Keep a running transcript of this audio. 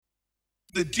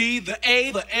The D, the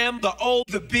A, the M, the O,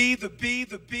 the B, the B,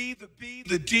 the B, the B,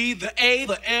 the D, the A,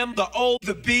 the M, the O,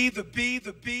 the B, the B,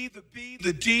 the B, the B,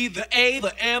 the D, the A,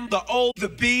 the M, the O, the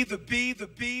B, the B, the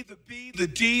B, the B, the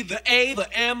D, the A, the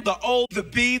M, the O, the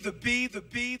B, the B, the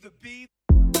B, the B.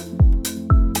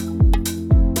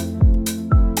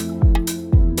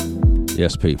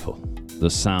 Yes, people, the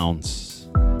sounds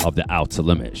of the Outer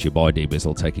Limits. Your boy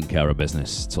D-Bizzle taking care of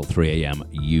business till 3 a.m.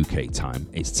 UK time.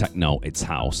 It's techno, it's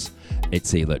house,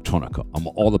 it's electronica. I'm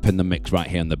all up in the mix right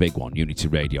here on the big one, Unity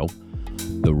Radio,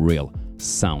 the real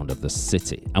sound of the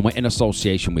city. And we're in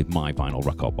association with My Vinyl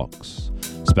Record Box,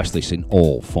 specialists in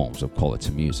all forms of quality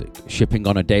music. Shipping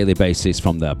on a daily basis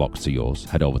from their box to yours.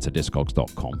 Head over to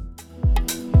discogs.com.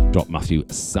 Drop Matthew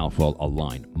Southwell a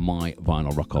line. My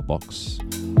Vinyl Record Box.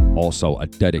 Also a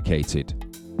dedicated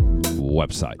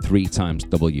website, 3x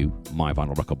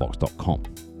myvinylrecordbox.com.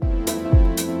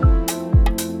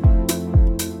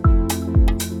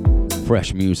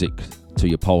 Fresh music to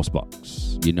your post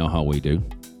box. You know how we do.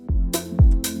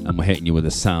 And we're hitting you with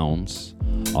the sounds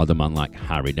of the man like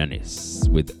Harry Dennis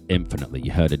with Infinitely.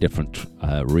 You heard a different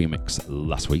remix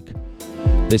last week.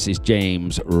 This is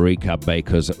James ReKaB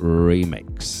Baker's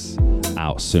remix,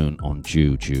 out soon on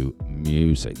JuJu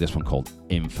Music. This one called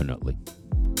Infinitely.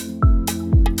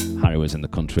 Harry was in the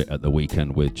country at the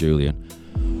weekend with Julian,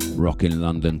 rocking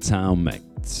London town,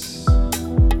 mates.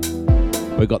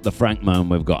 We've got the Frankman,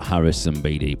 we've got Harrison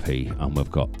BDP, and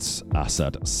we've got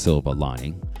Assad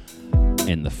Silverlining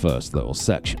in the first little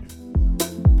section.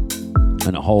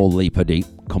 And a whole leap of deep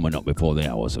coming up before the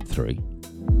hours of 3.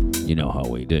 You know how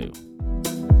we do.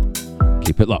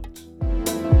 Keep it locked.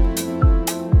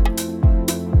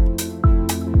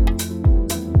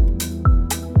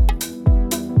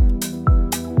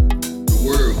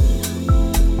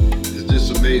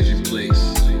 Amazing place,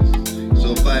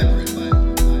 so vibrant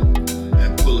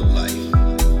and full of life.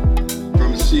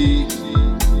 From a seed,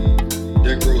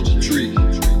 there grows a tree.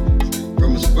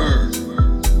 From a sperm,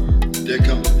 there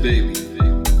comes a baby.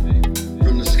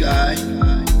 From the sky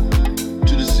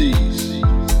to the seas,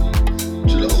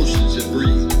 to the oceans that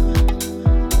breathe.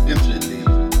 Infinitely,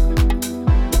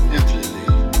 infinitely,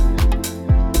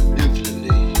 infinitely.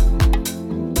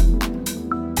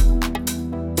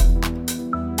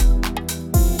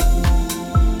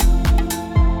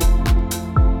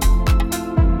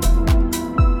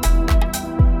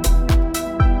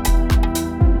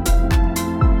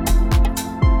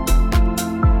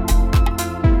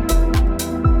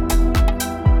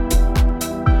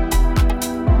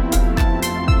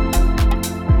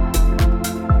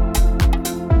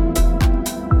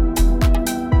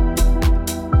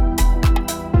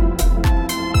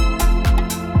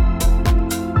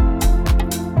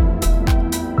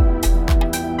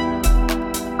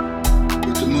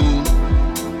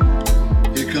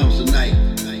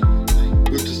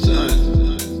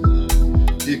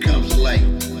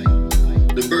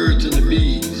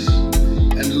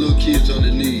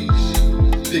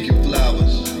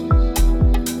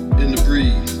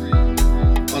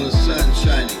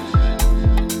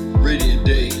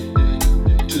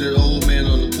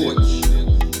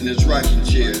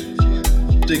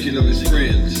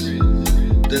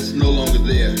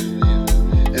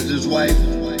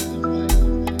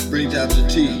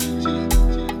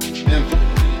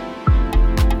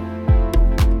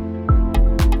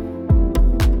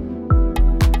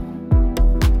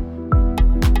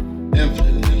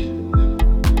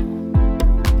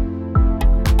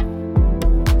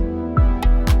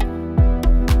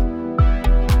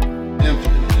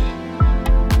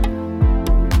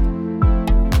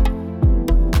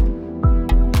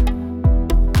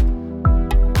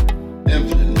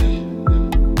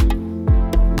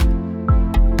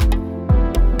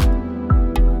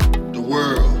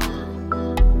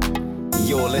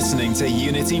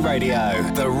 Radio,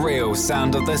 the real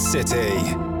sound of the city.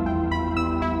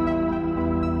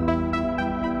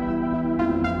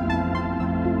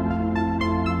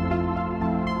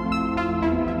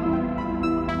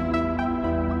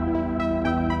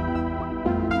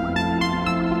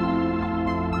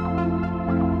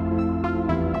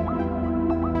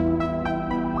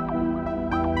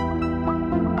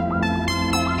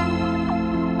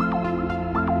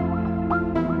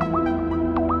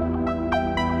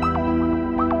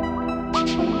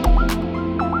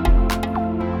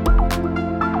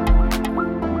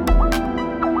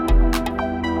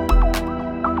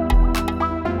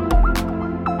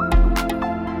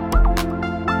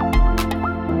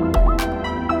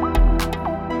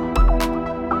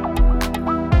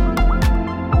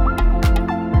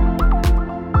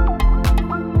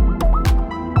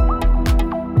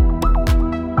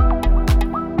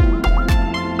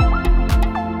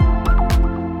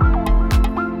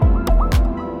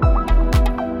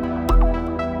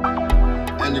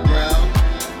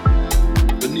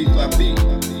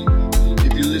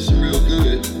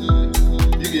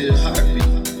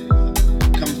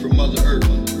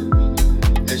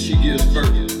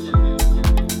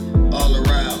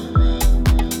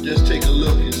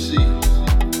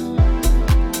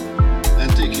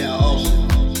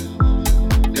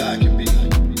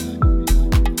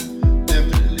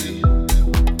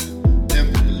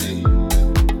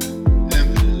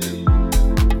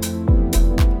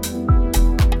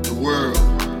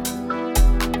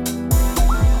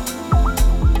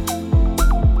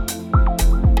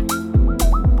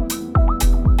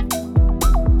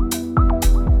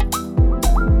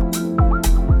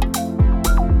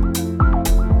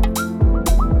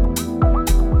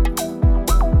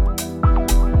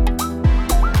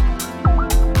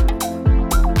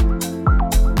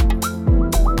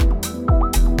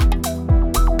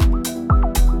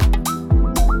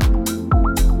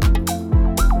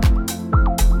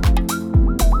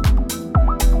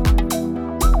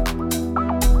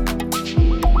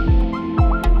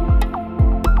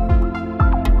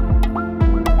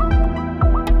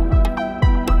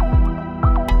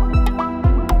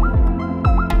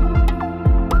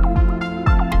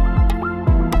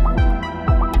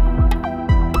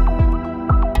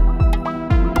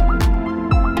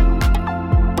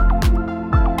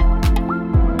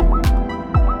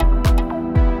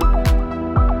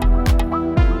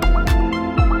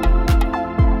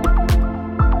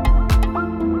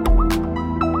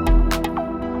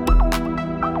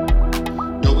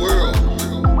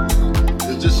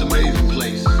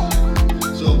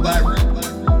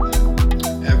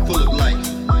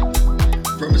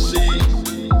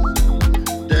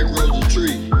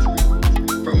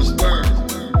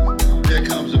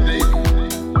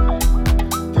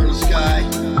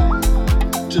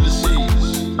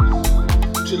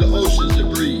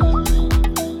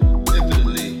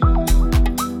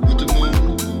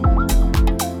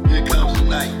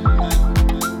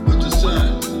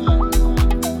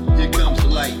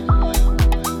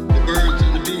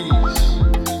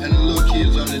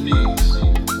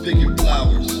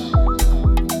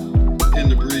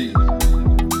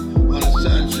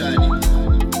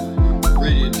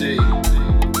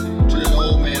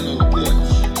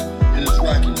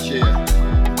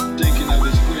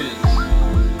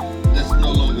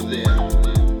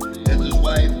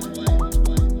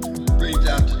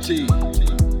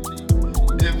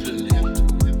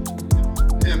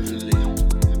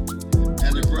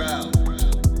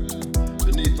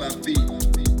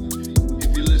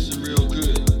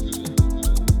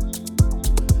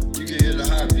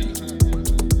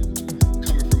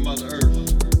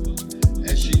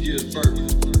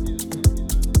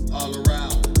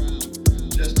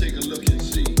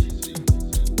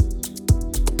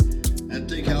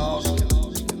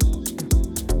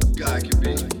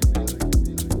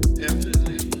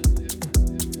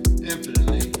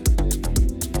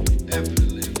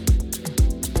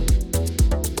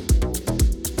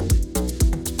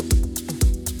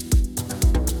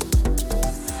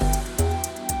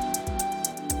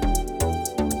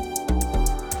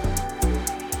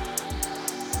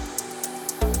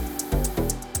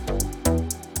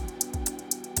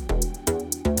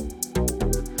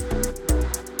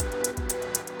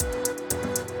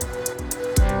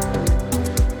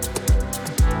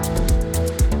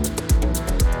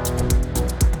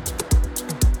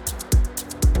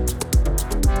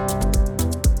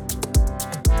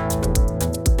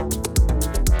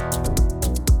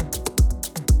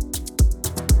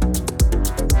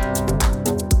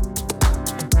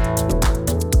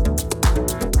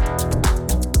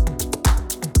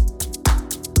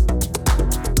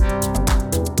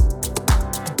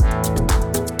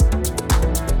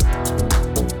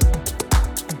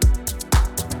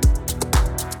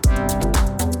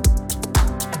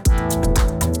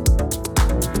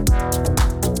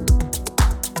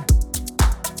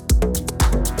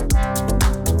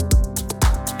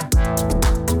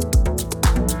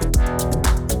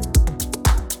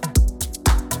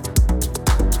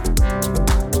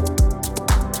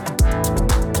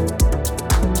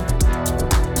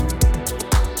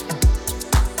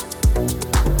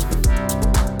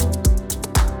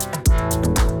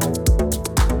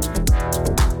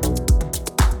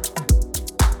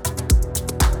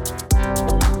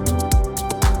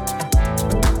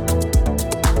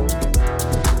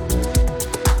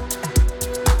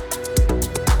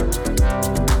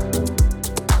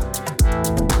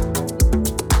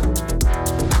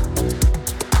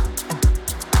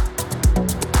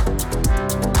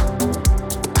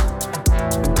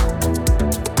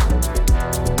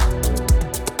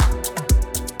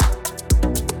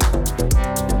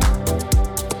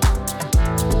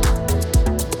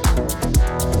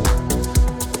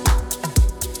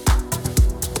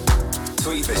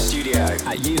 studio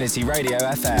at Unity Radio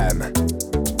FM.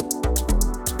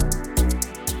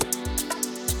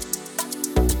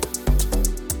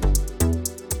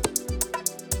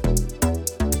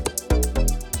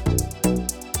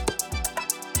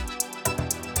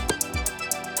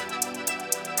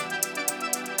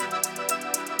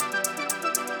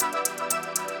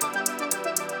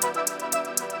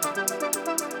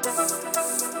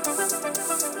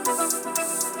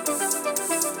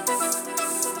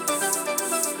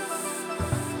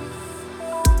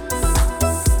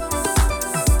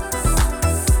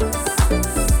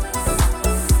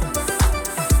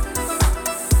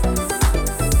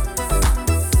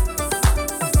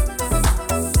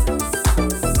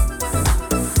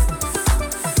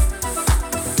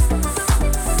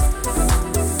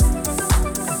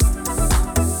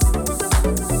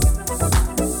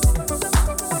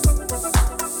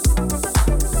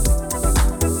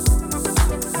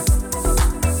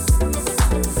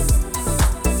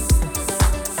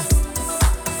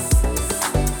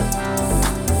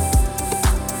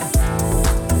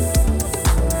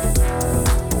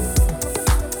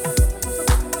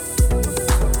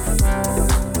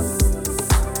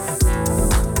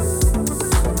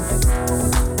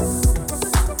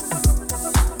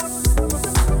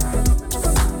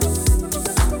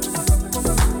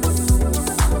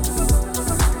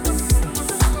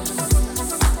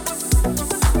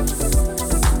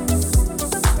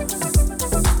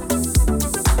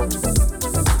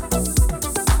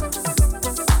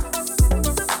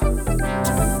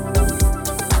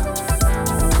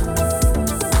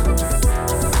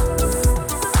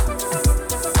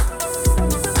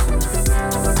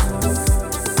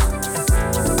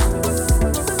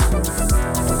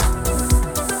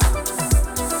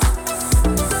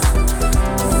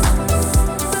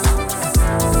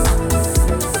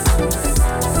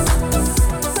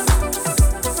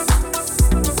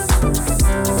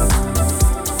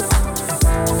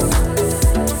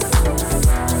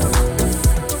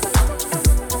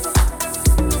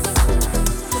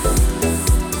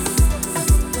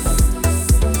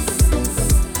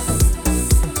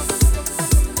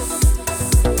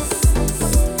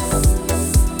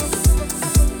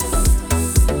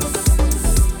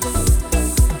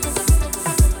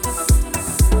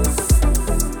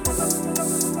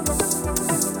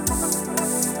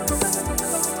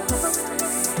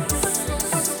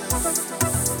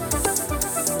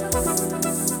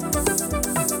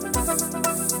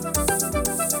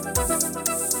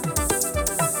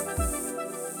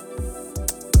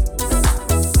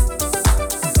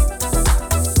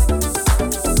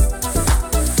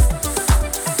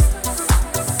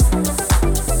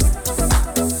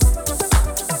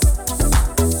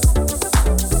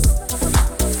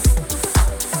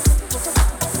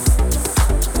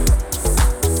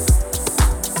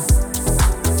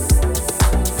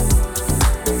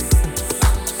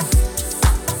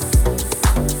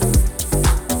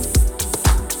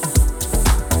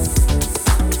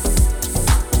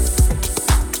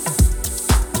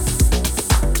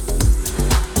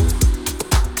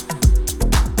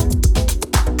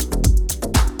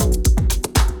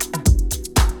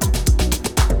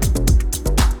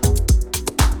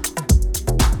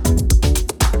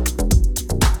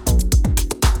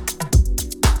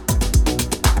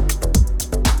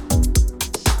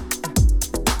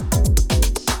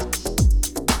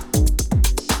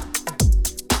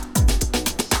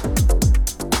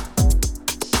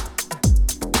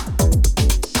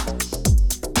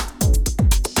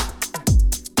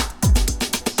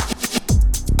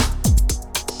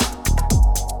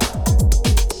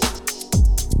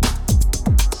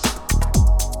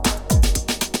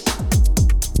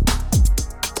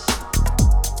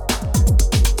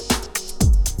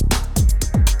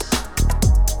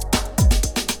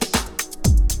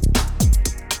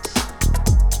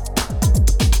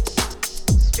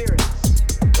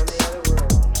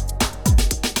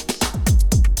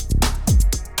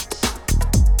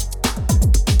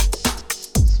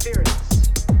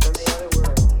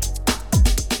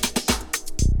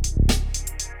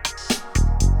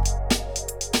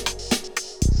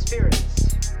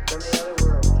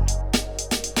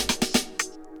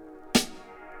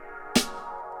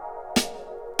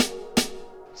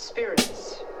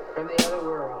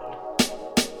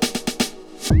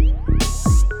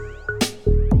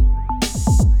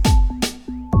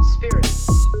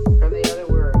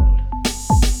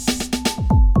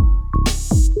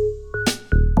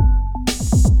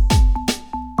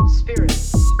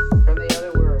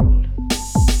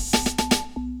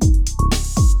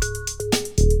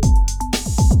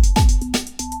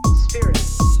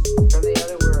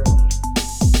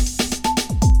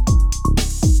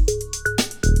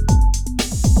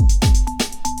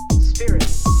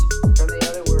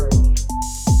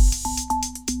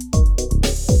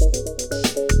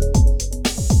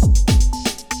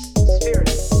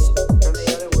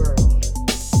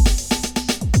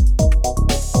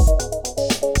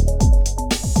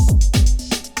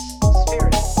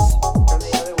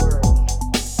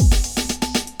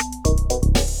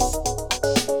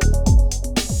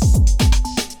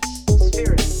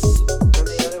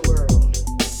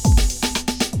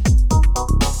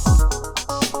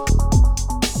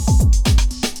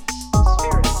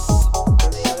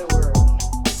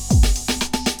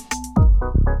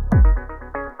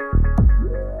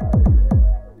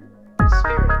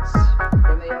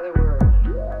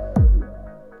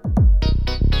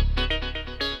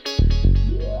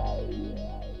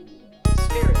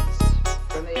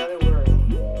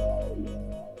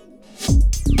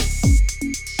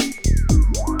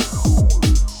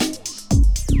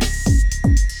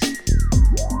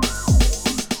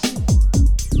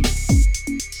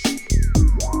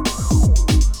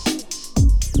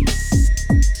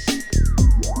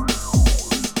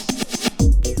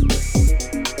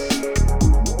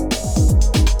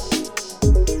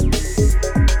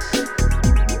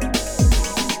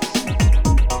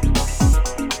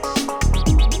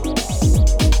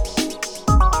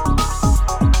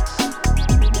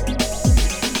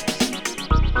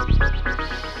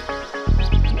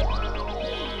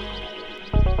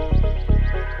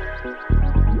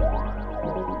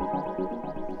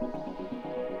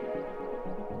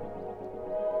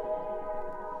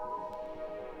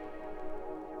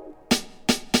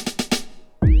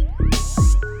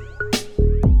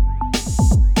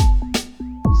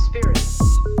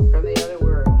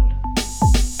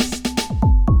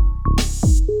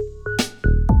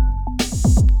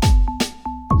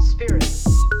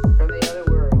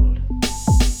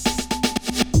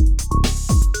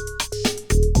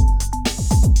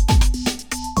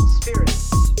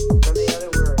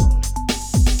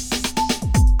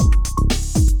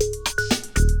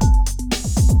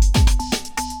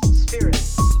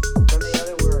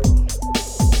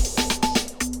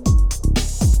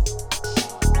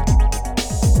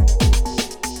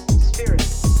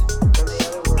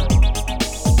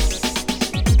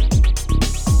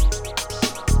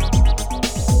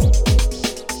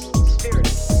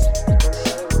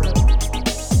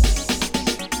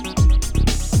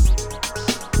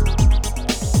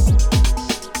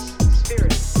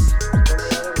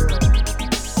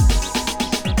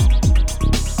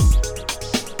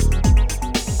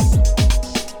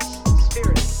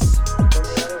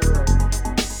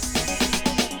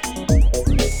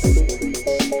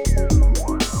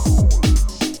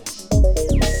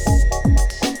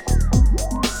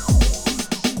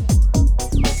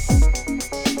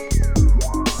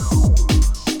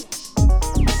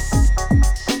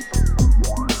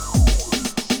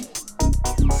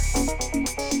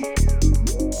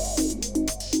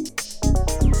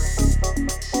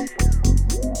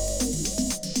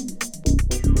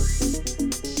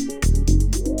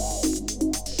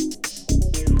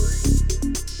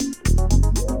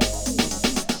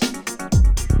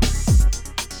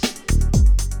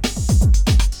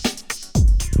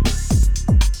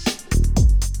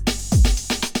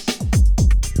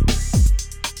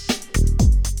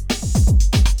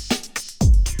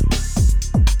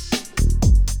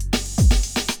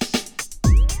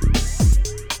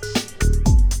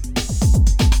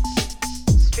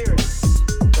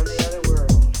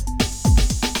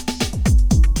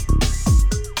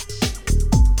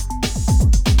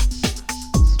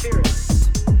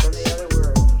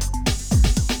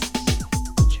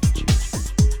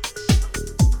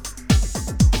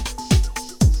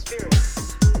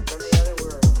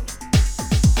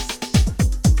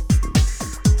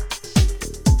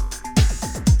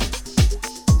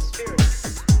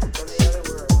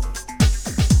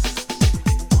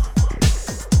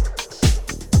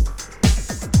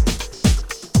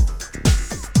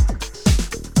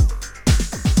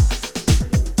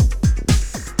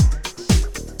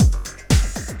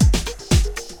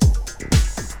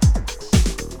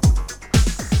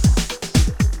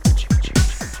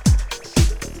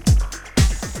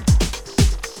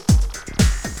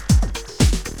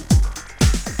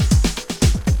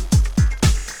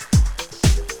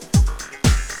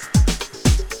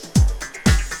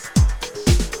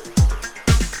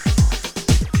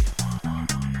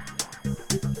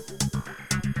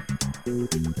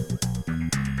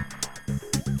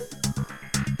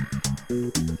 You're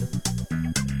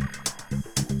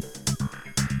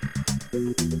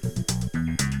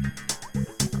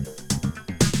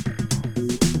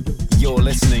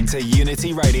listening to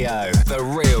Unity Radio, the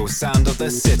real sound of the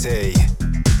city.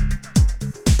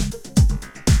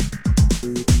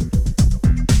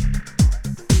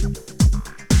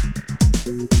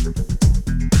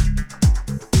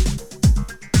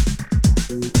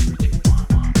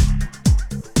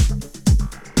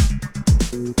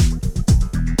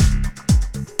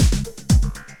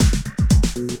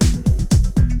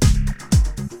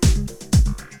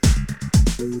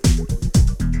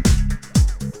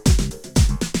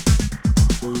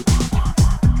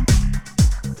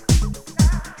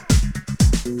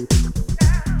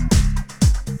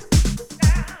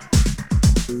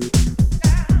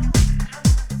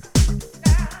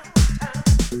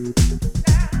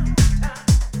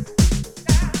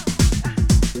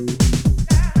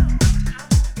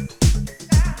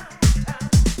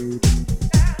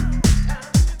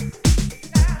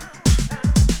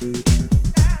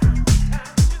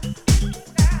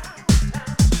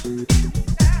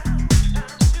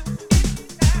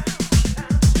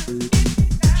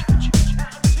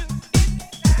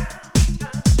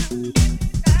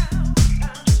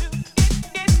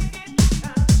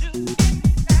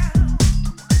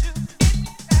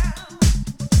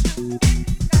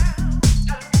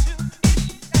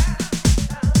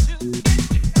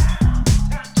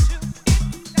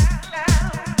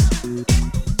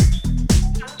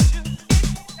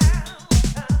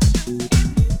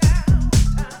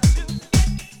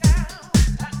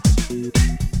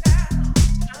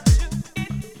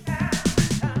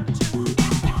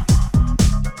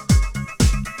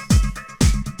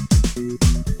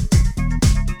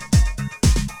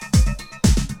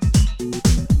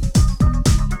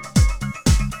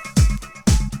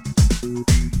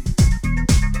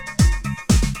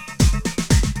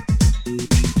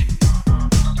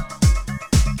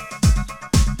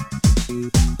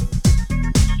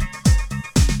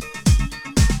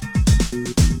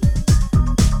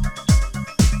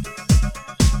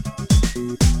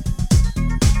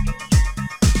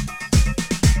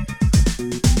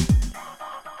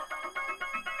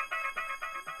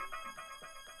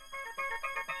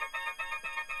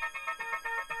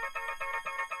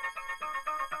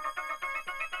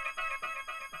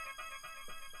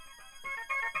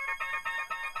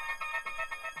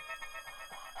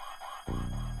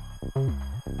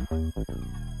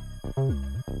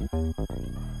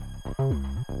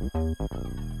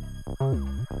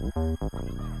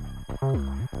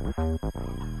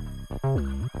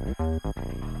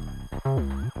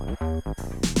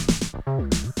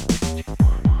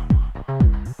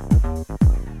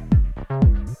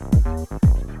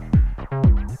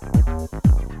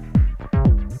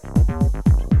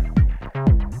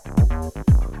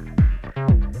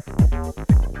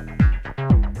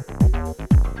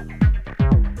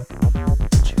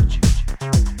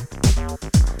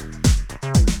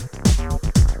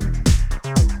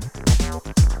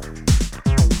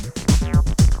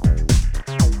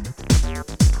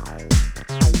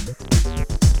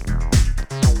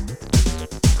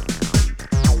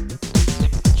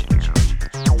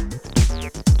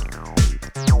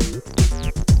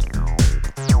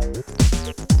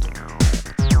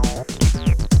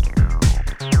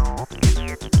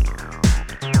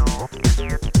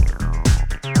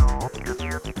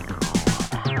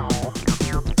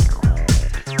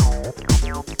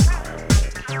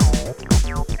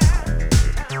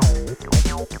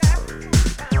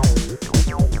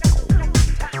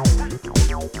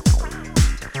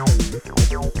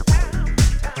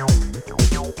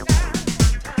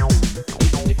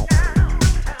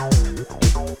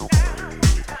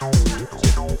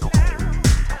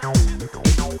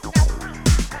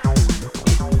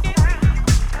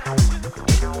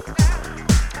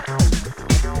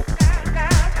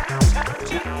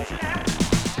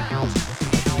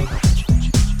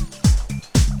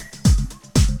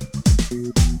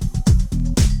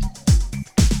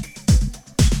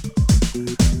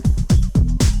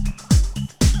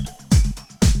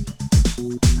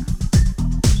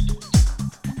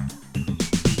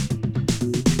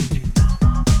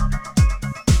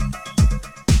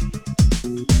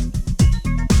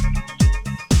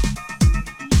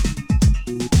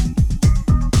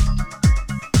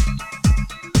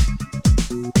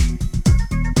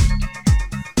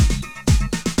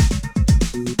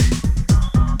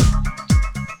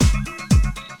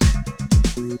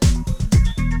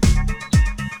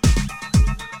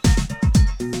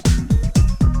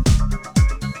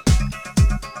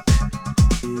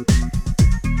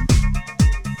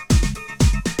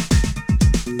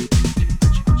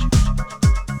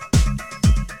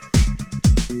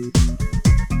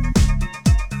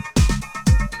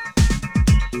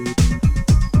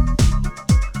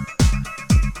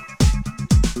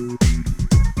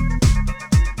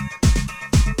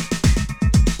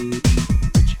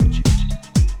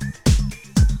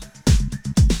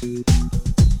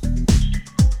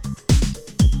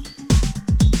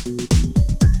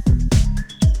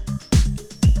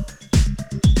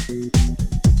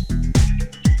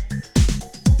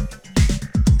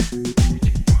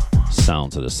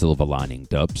 sounds of the Silverlining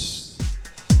dubs.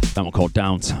 That one called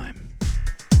Downtime.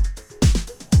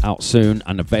 Out soon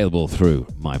and available through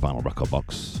my vinyl record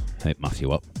box. Hit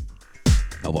Matthew up.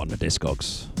 Over on the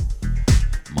Discogs.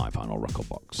 My vinyl record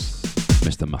box.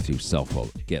 Mr. Matthew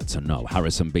Selfwell, Get to Know.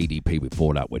 Harrison BDP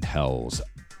before that with Hell's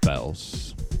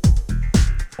Bells.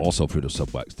 Also through the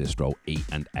Subwax distro,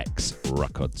 E&X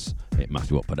Records. Hit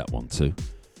Matthew up for that one too.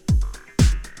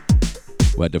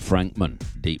 We're the Frankman,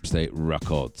 Deep State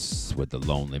Records with The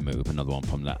Lonely Move. Another one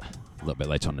from that a little bit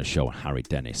later on the show. Harry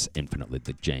Dennis, Infinitely,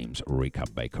 the James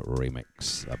ReKaB Baker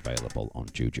remix. Available on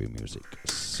JuJu Music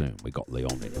soon. We got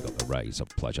Leonid, we got the Raze of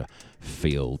Pleasure,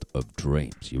 Field of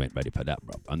Dreams. You ain't ready for that,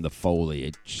 bro. And the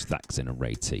Foliage, Thakzin and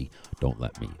Ray T, Don't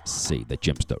Let Me See, the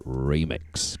Jimpster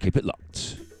remix. Keep it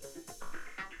locked.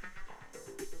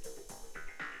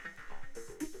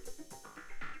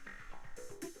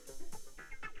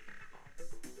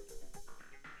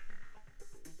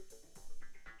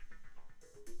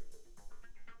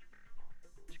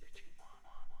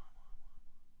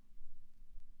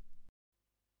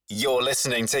 You're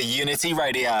listening to Unity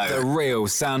Radio, the real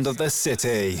sound of the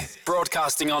city.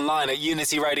 Broadcasting online at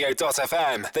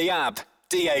unityradio.fm, the app,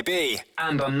 DAB,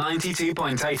 and on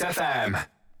 92.8 FM.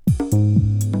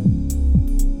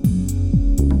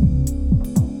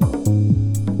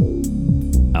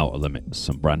 Outer Limits,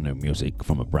 some brand new music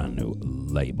from a brand new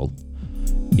label.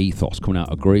 Ethos coming out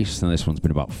of Greece, and this one's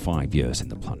been about 5 years in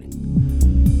the planning.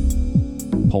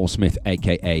 Paul Smith,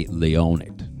 aka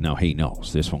Leonid. Now he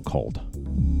knows. This one called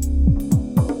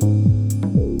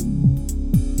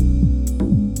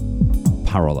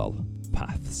Parallel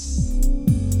Paths.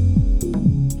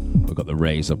 We've got the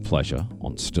Raze of Pleasure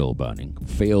on Still Burning,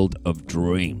 Field of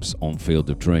Dreams on Field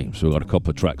of Dreams. We've got a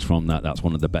couple of tracks from that. That's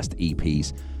one of the best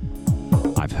EPs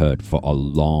I've heard for a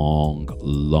long,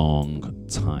 long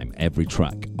time. Every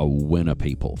track a winner,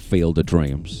 people. Field of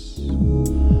Dreams.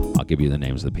 I'll give you the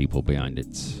names of the people behind it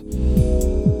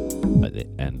at the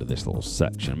end of this little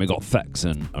section. We got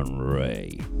Thakzin and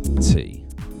Ray T.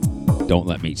 Don't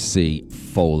Let Me See,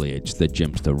 Foliage, the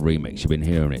Jimpster remix. You've been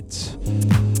hearing it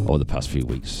over the past few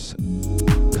weeks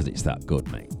because it's that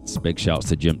good, mate. Big shouts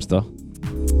to Jimpster.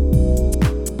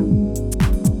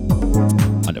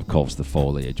 And of course the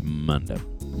Foliage Manda.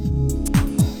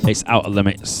 It's Outer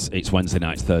Limits. It's Wednesday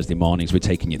nights, Thursday mornings. We're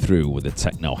taking you through with the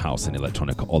techno, house and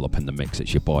electronic all up in the mix.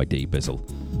 It's your boy D Bizzle.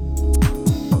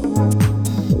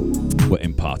 We're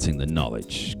imparting the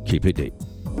knowledge. Keep it deep.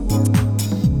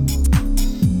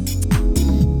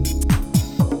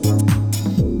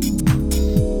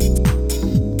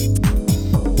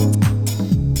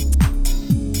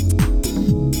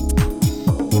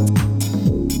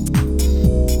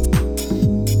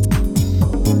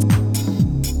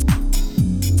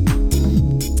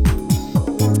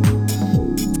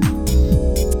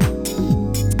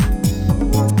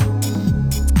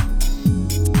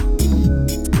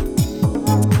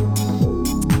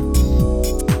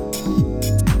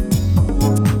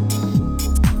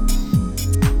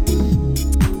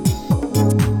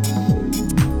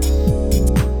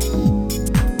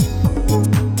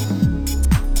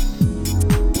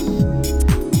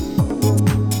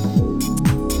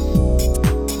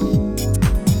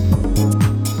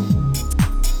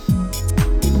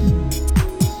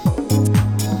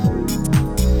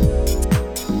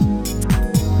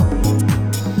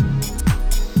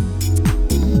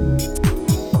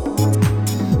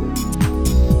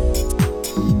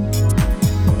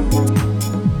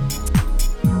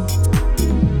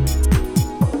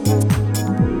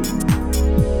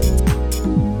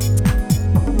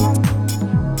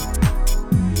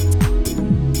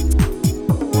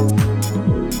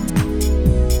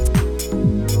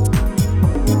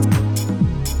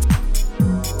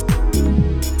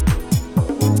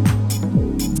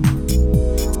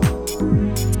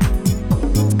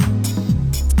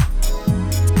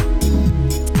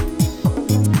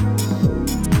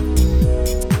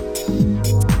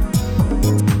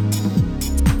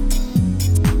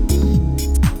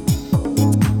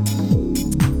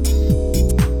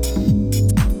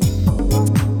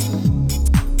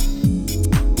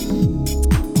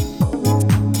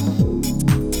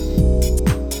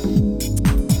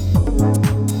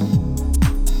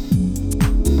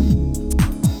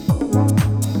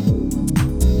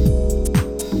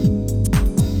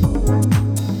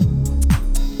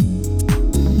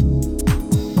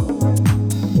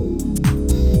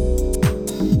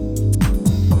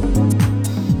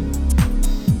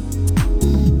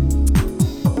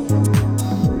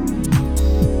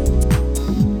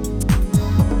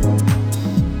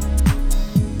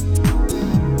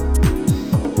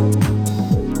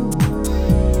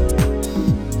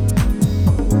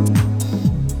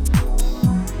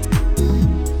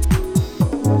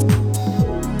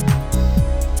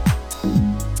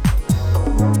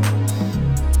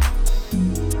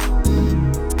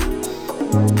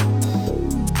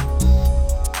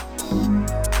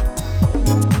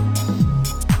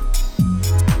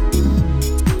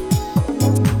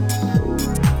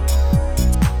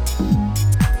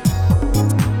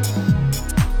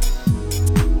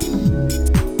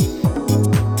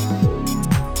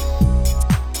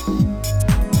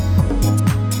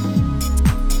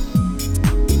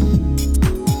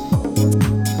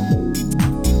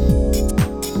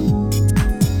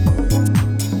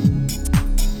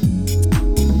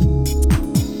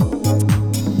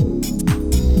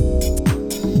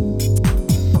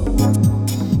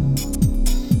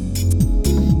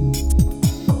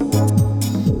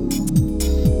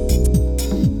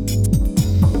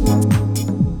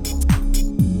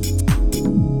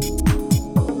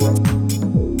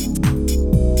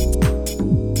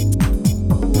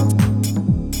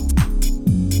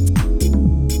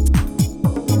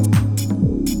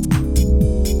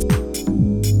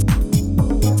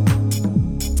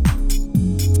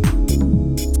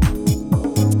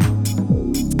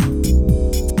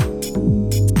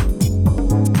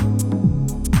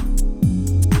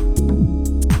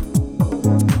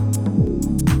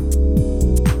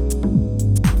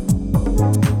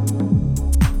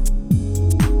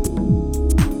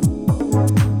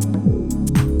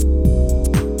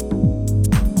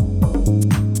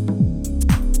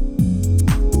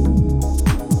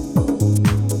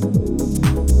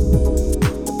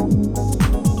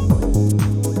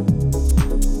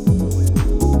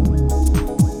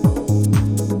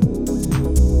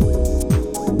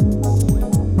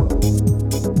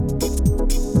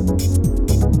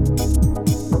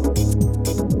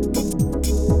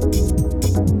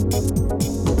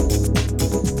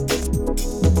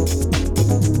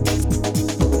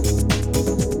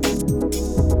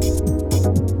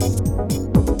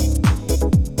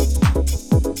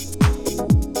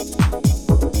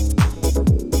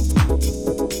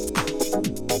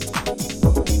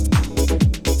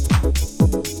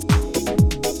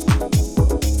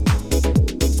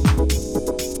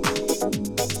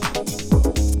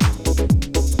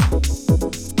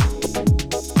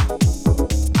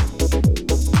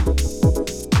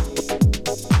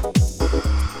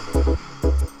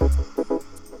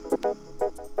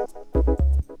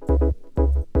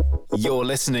 You're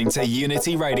listening to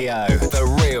Unity Radio, the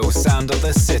real sound of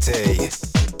the city.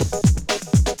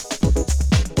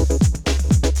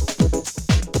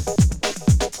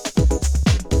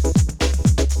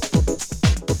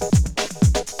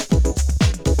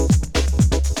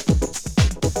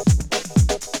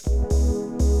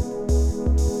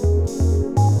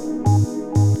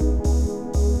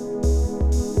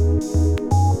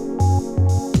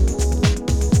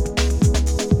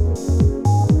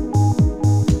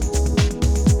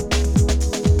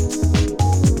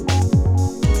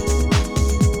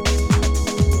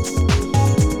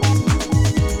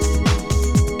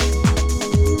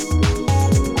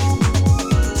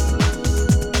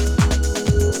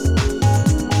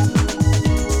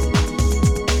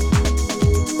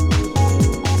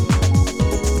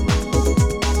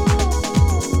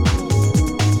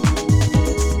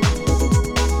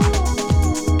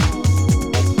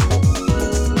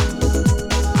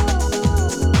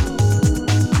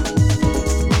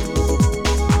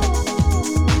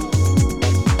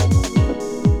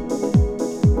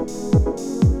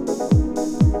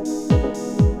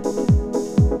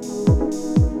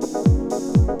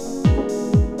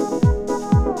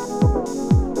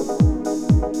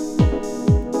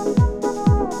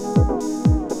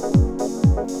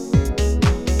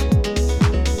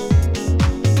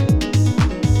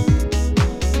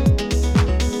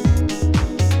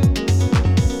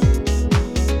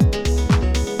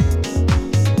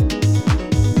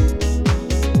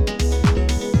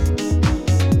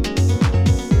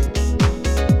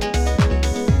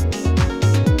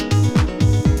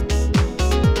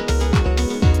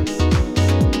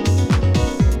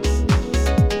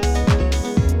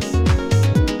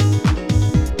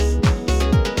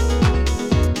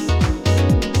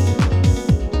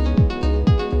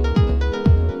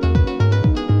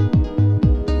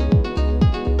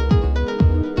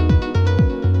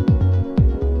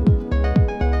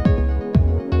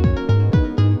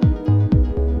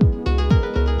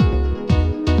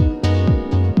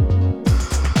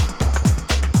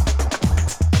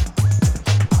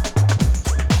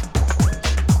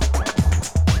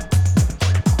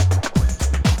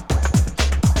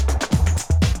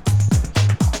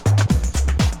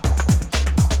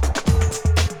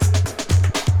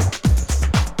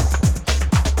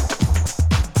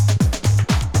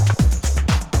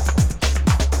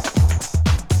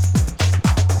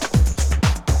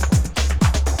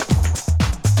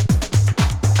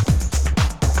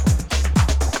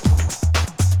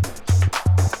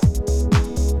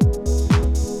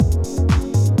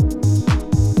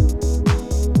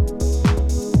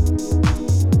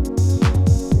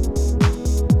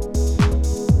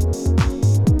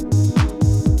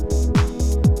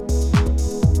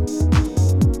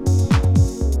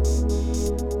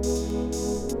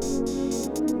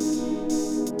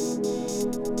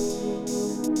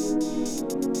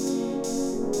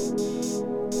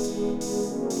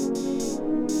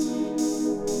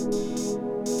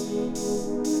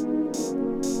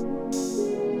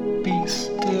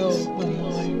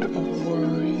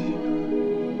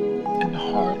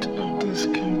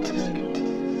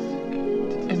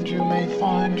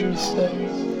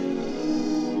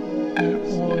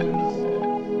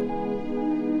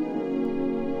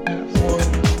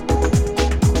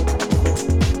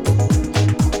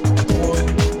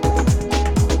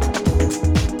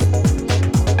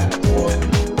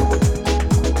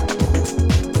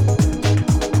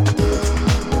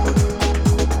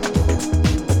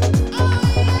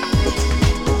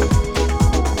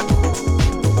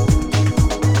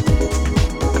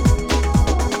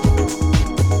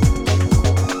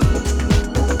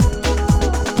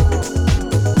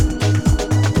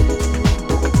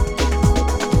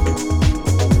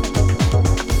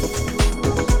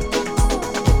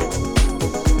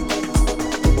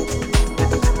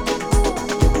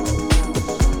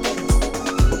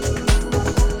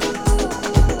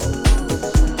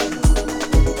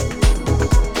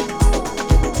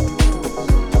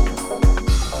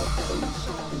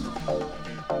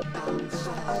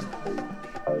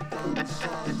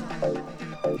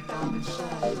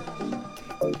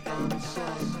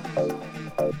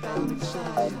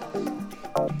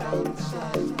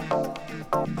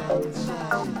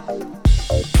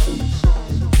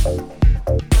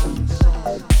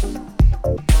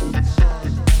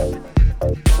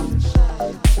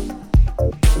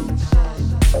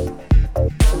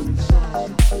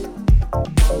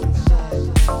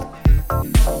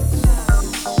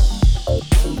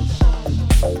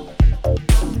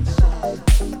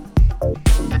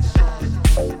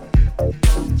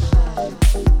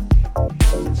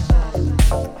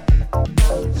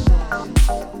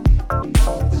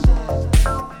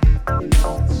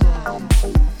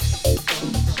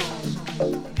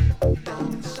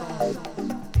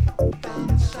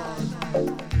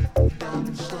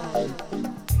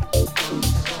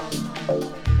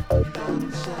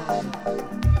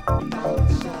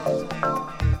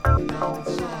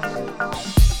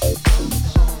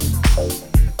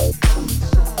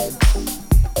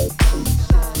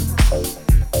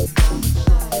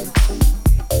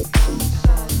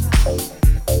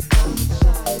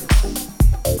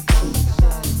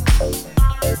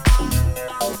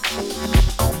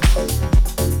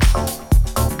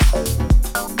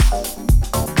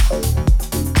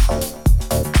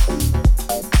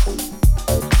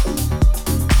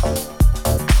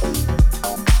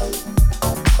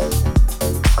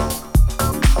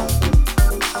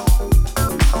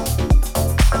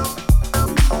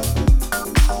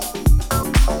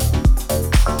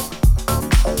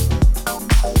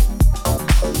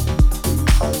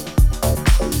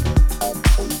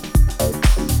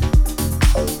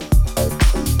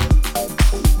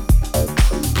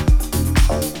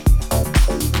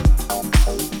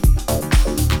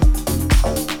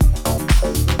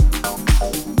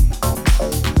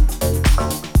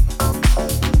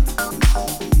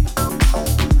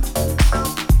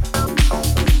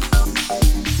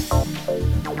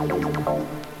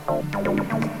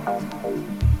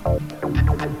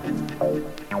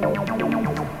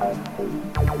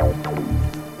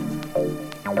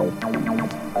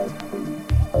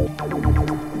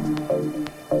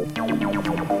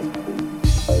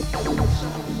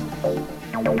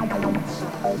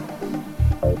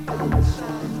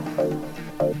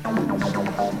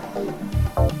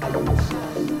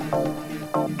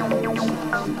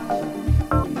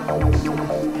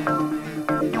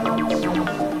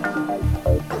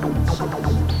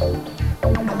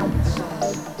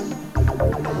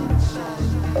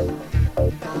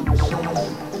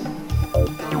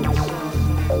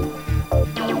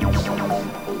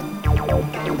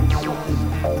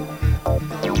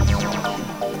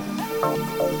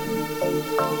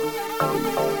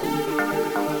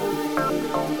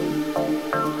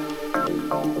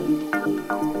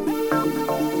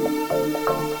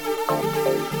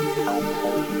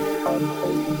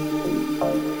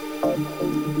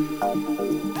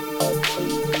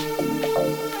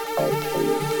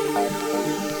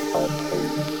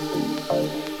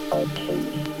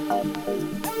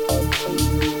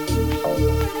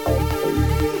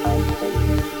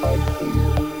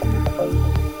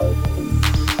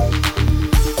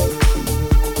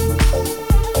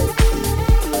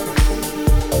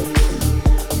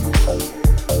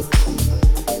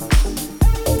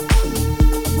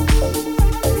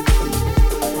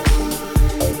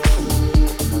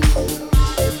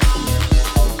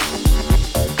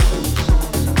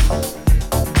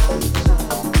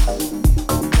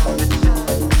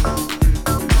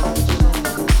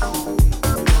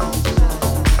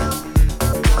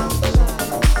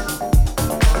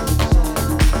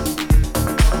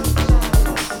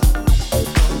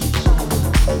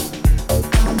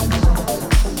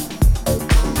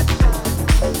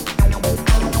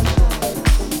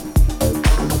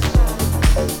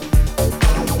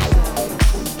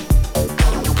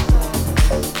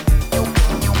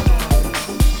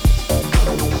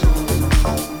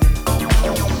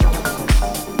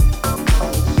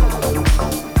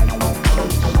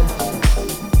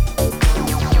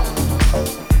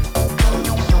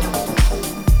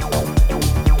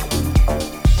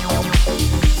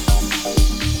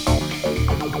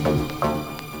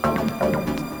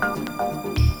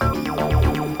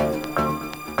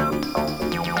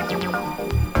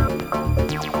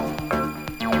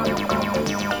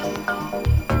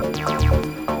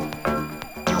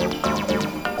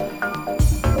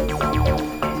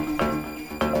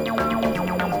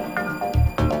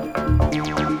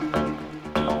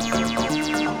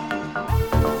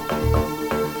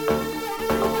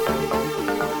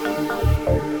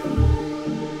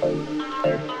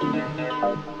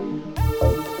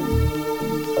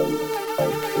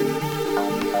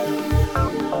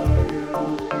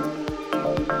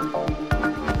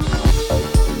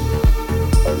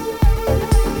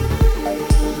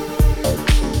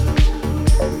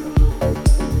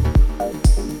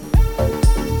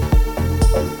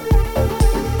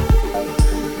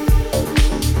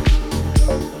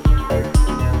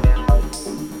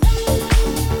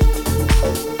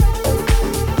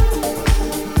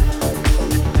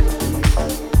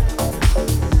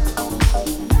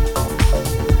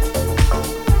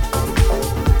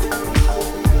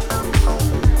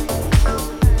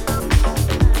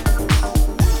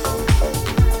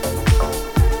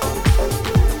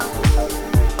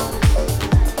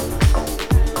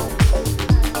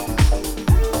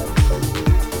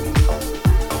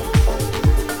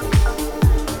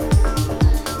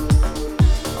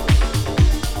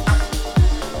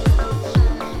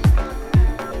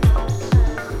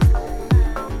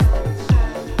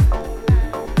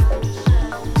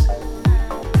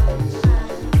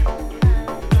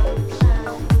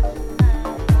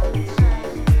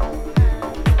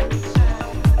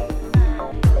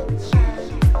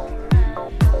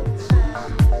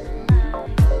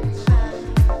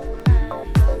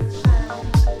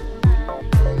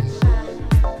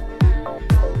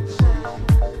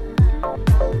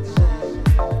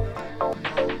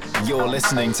 You're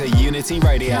listening to Unity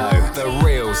Radio, the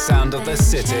real sound of the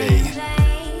city.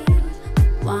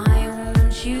 Why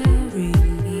won't you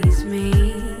release me?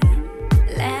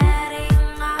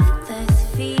 Letting off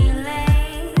this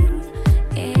feeling,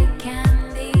 it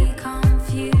can be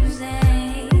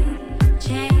confusing.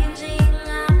 Changing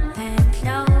up and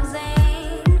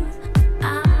closing,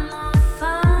 I'm not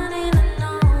fun in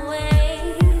no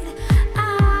way.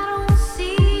 I don't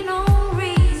see no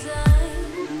reason,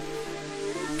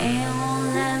 it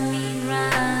won't let me run.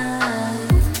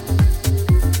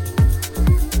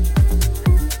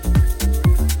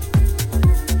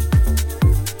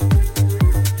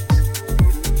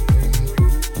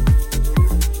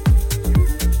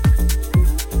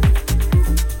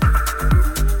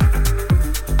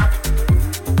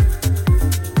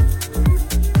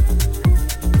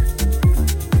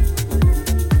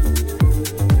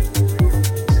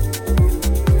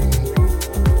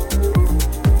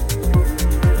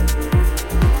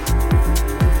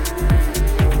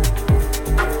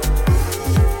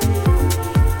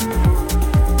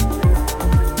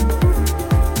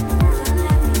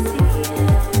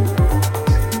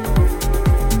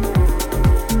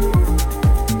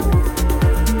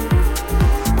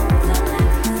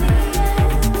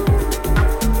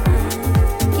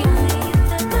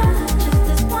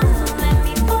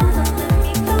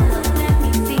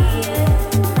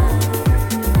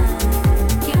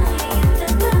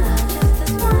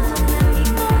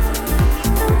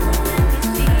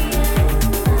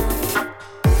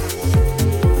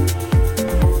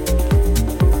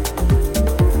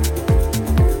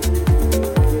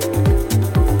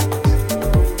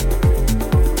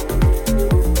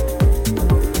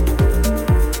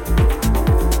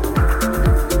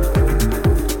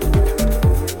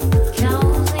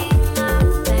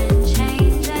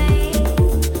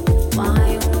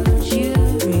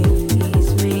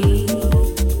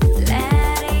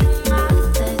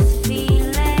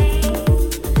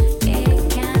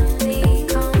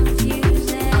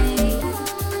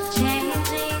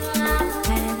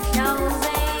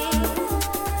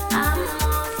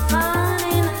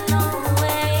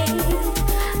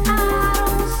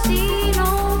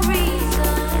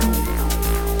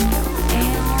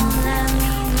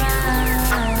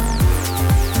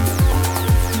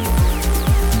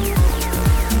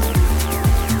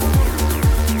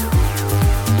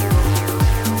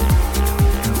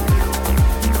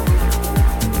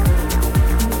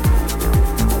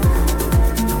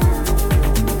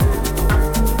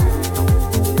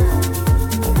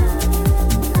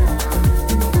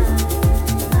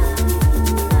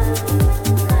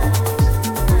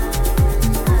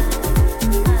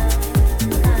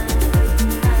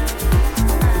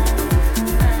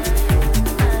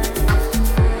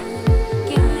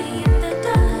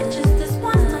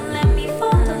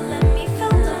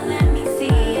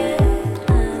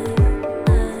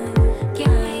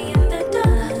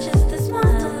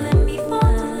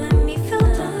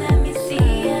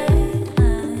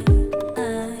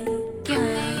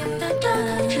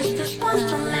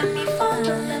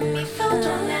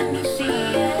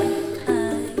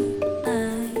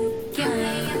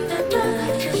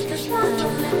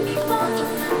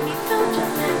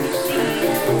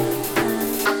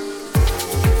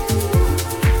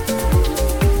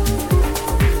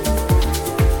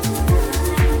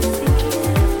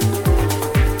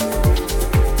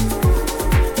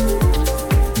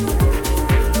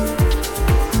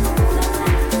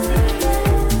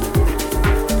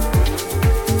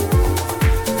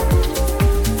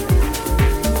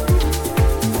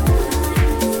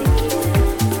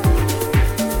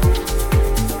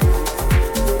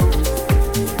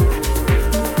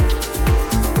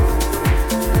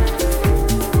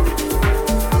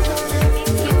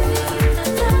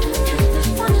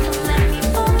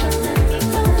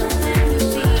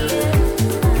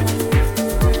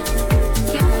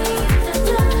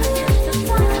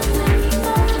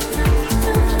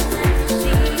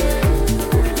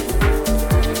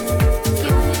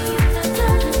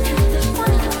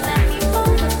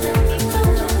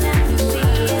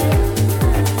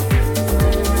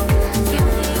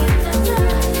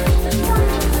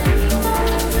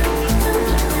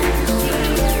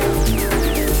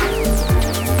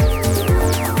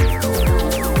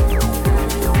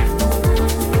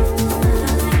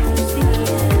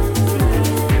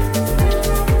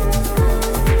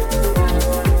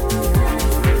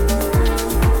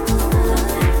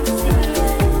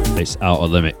 Outta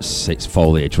Limits, it's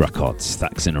Foliage Records,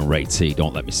 Thakzin and Raze,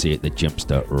 Don't Let Me See It, the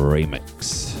Jimpster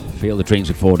remix. Field of Dreams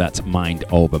before that, Mind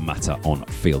Over Matter on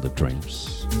Field of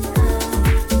Dreams.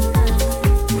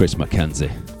 Chris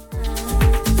McKenzie.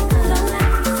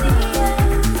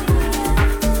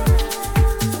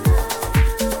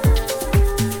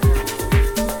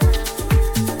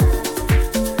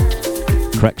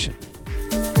 Trection,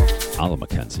 Alan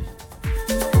McKenzie,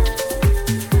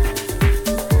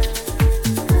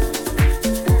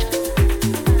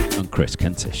 and Chris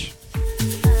Kentish.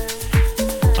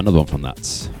 Another one from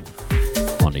that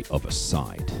On the Other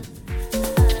Side.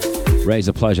 Raze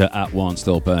a Pleasure at One,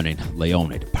 Still Burning,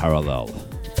 Leonid, Parallel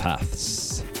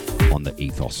Paths on the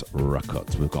Ethos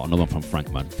Records. We've got another one from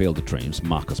Frankman, Field of Dreams,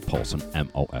 Marcus Paulson,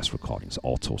 MOS Recordings,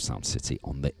 Auto Sound City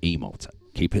on the EMOTEC.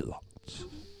 Keep it locked.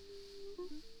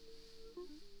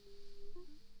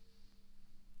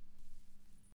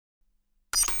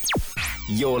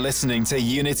 You're listening to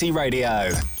Unity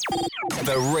Radio,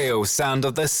 the real sound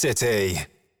of the city.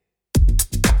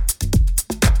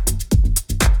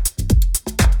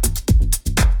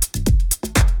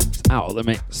 Out of the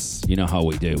mix, you know how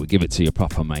we do. We give it to you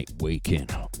proper, mate, week in,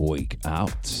 week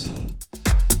out.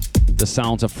 The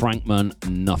sounds of Frankman,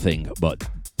 nothing but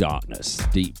darkness.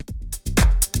 Deep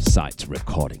Sight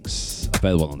Recordings,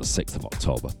 available on the 6th of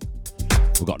October.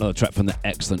 We've got another track from the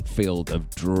excellent Field of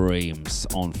Dreams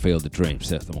on Field of Dreams.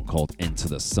 There's the one called Into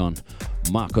the Sun.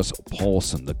 Marcus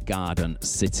Paulson, The Garden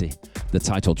City, the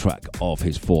title track of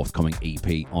his forthcoming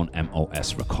EP on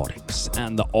MOS Recordings.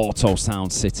 And the Auto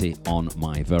Sound City on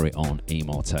my very own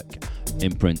EMOTEC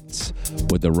imprint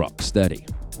with the Rocksteady.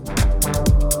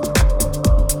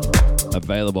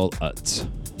 Available at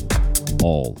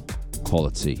all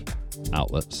quality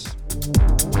outlets.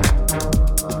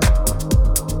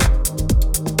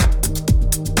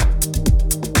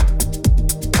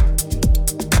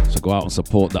 Go out and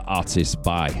support the artists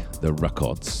by the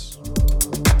records.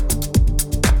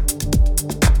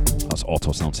 That's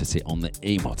Auto Sound City on the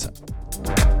EMOTEC.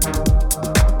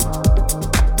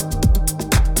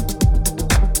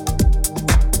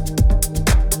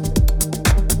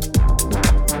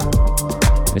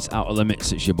 It's Out of the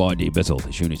Mix, it's your boy D Bizzle,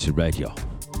 it's Unity Radio.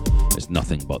 It's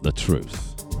nothing but the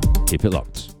truth. Keep it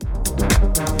locked.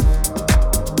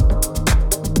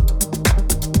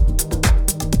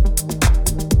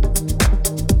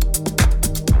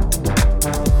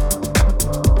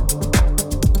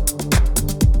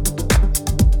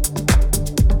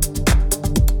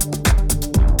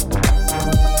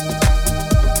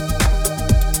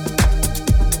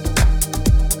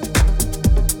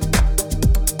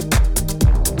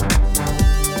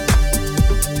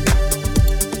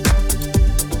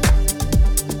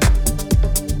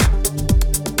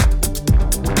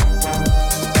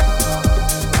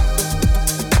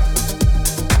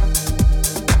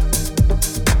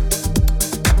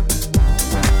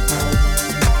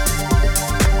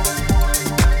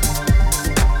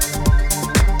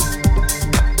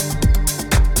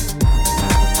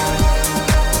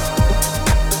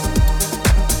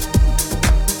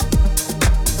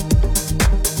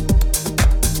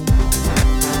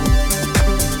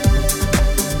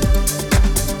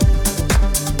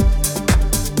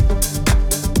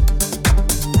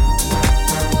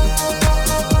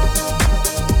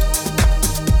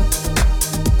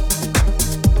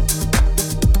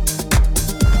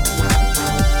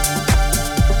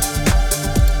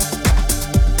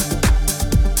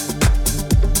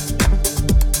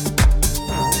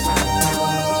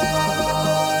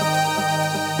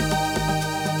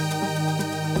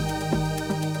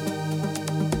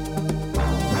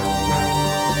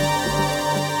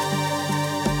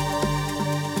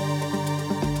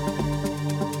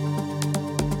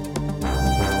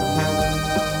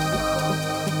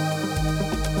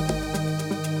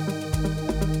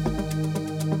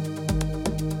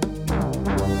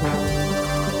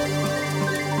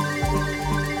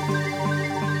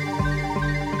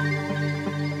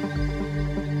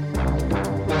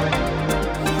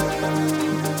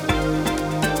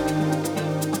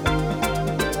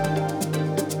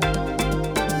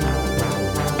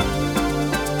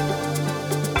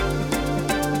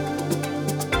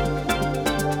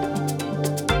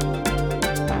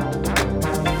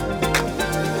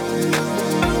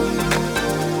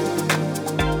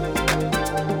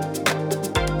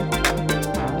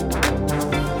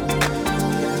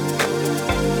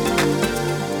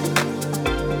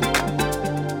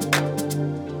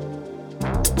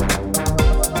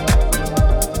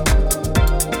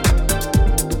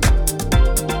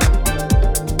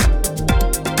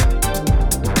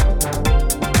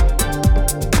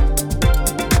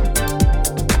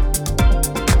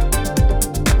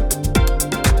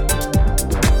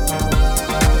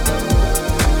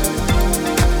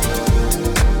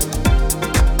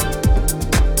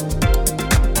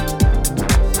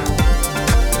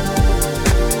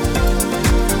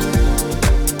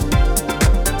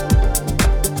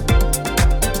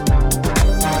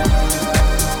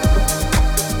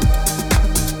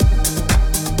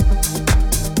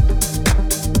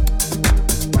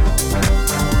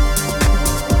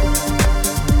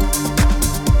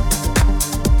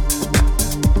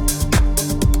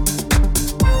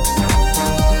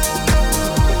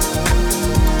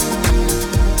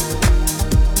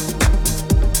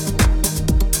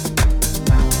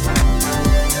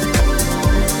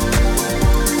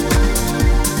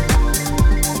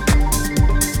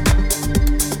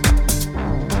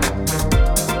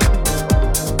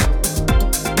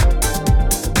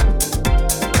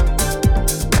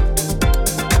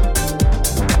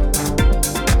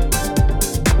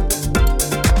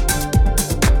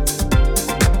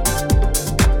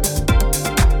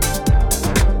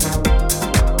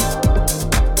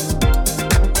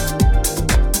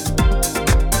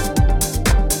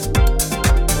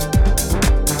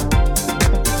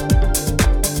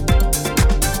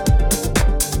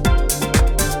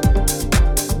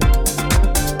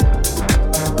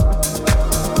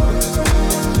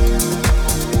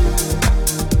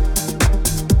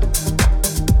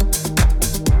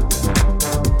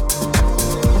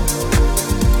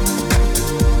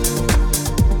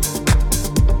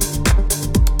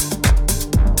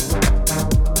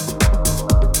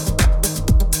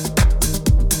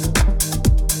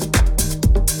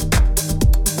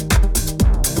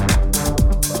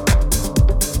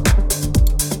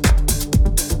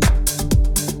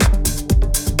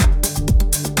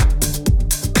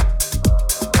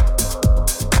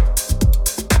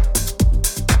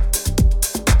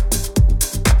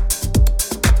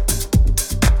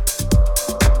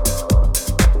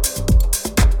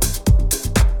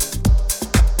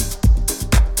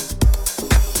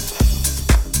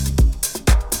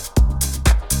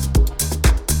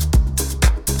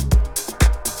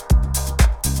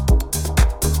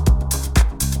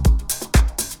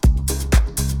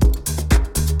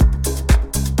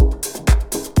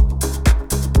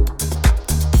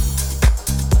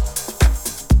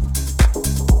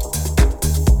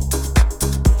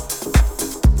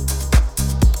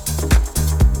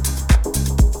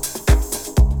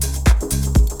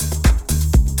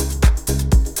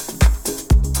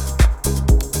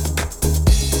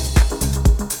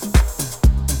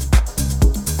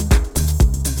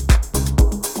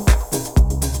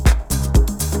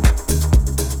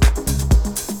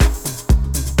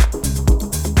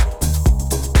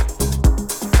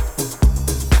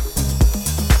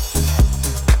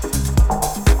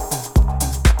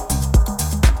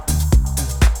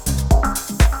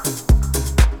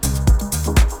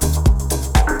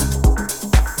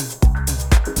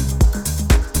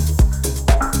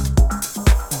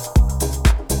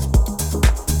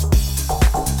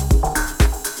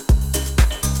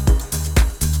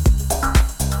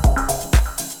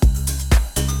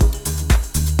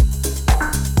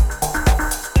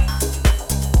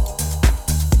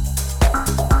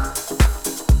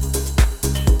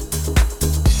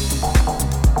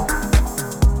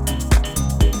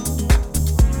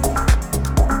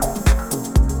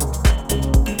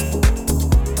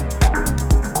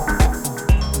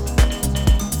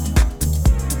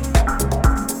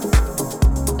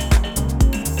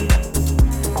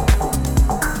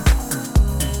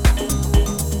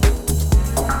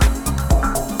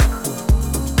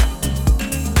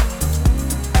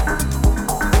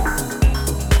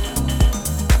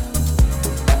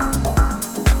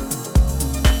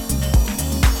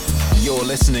 You're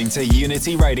listening to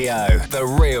Unity Radio, the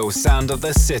real sound of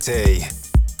the city.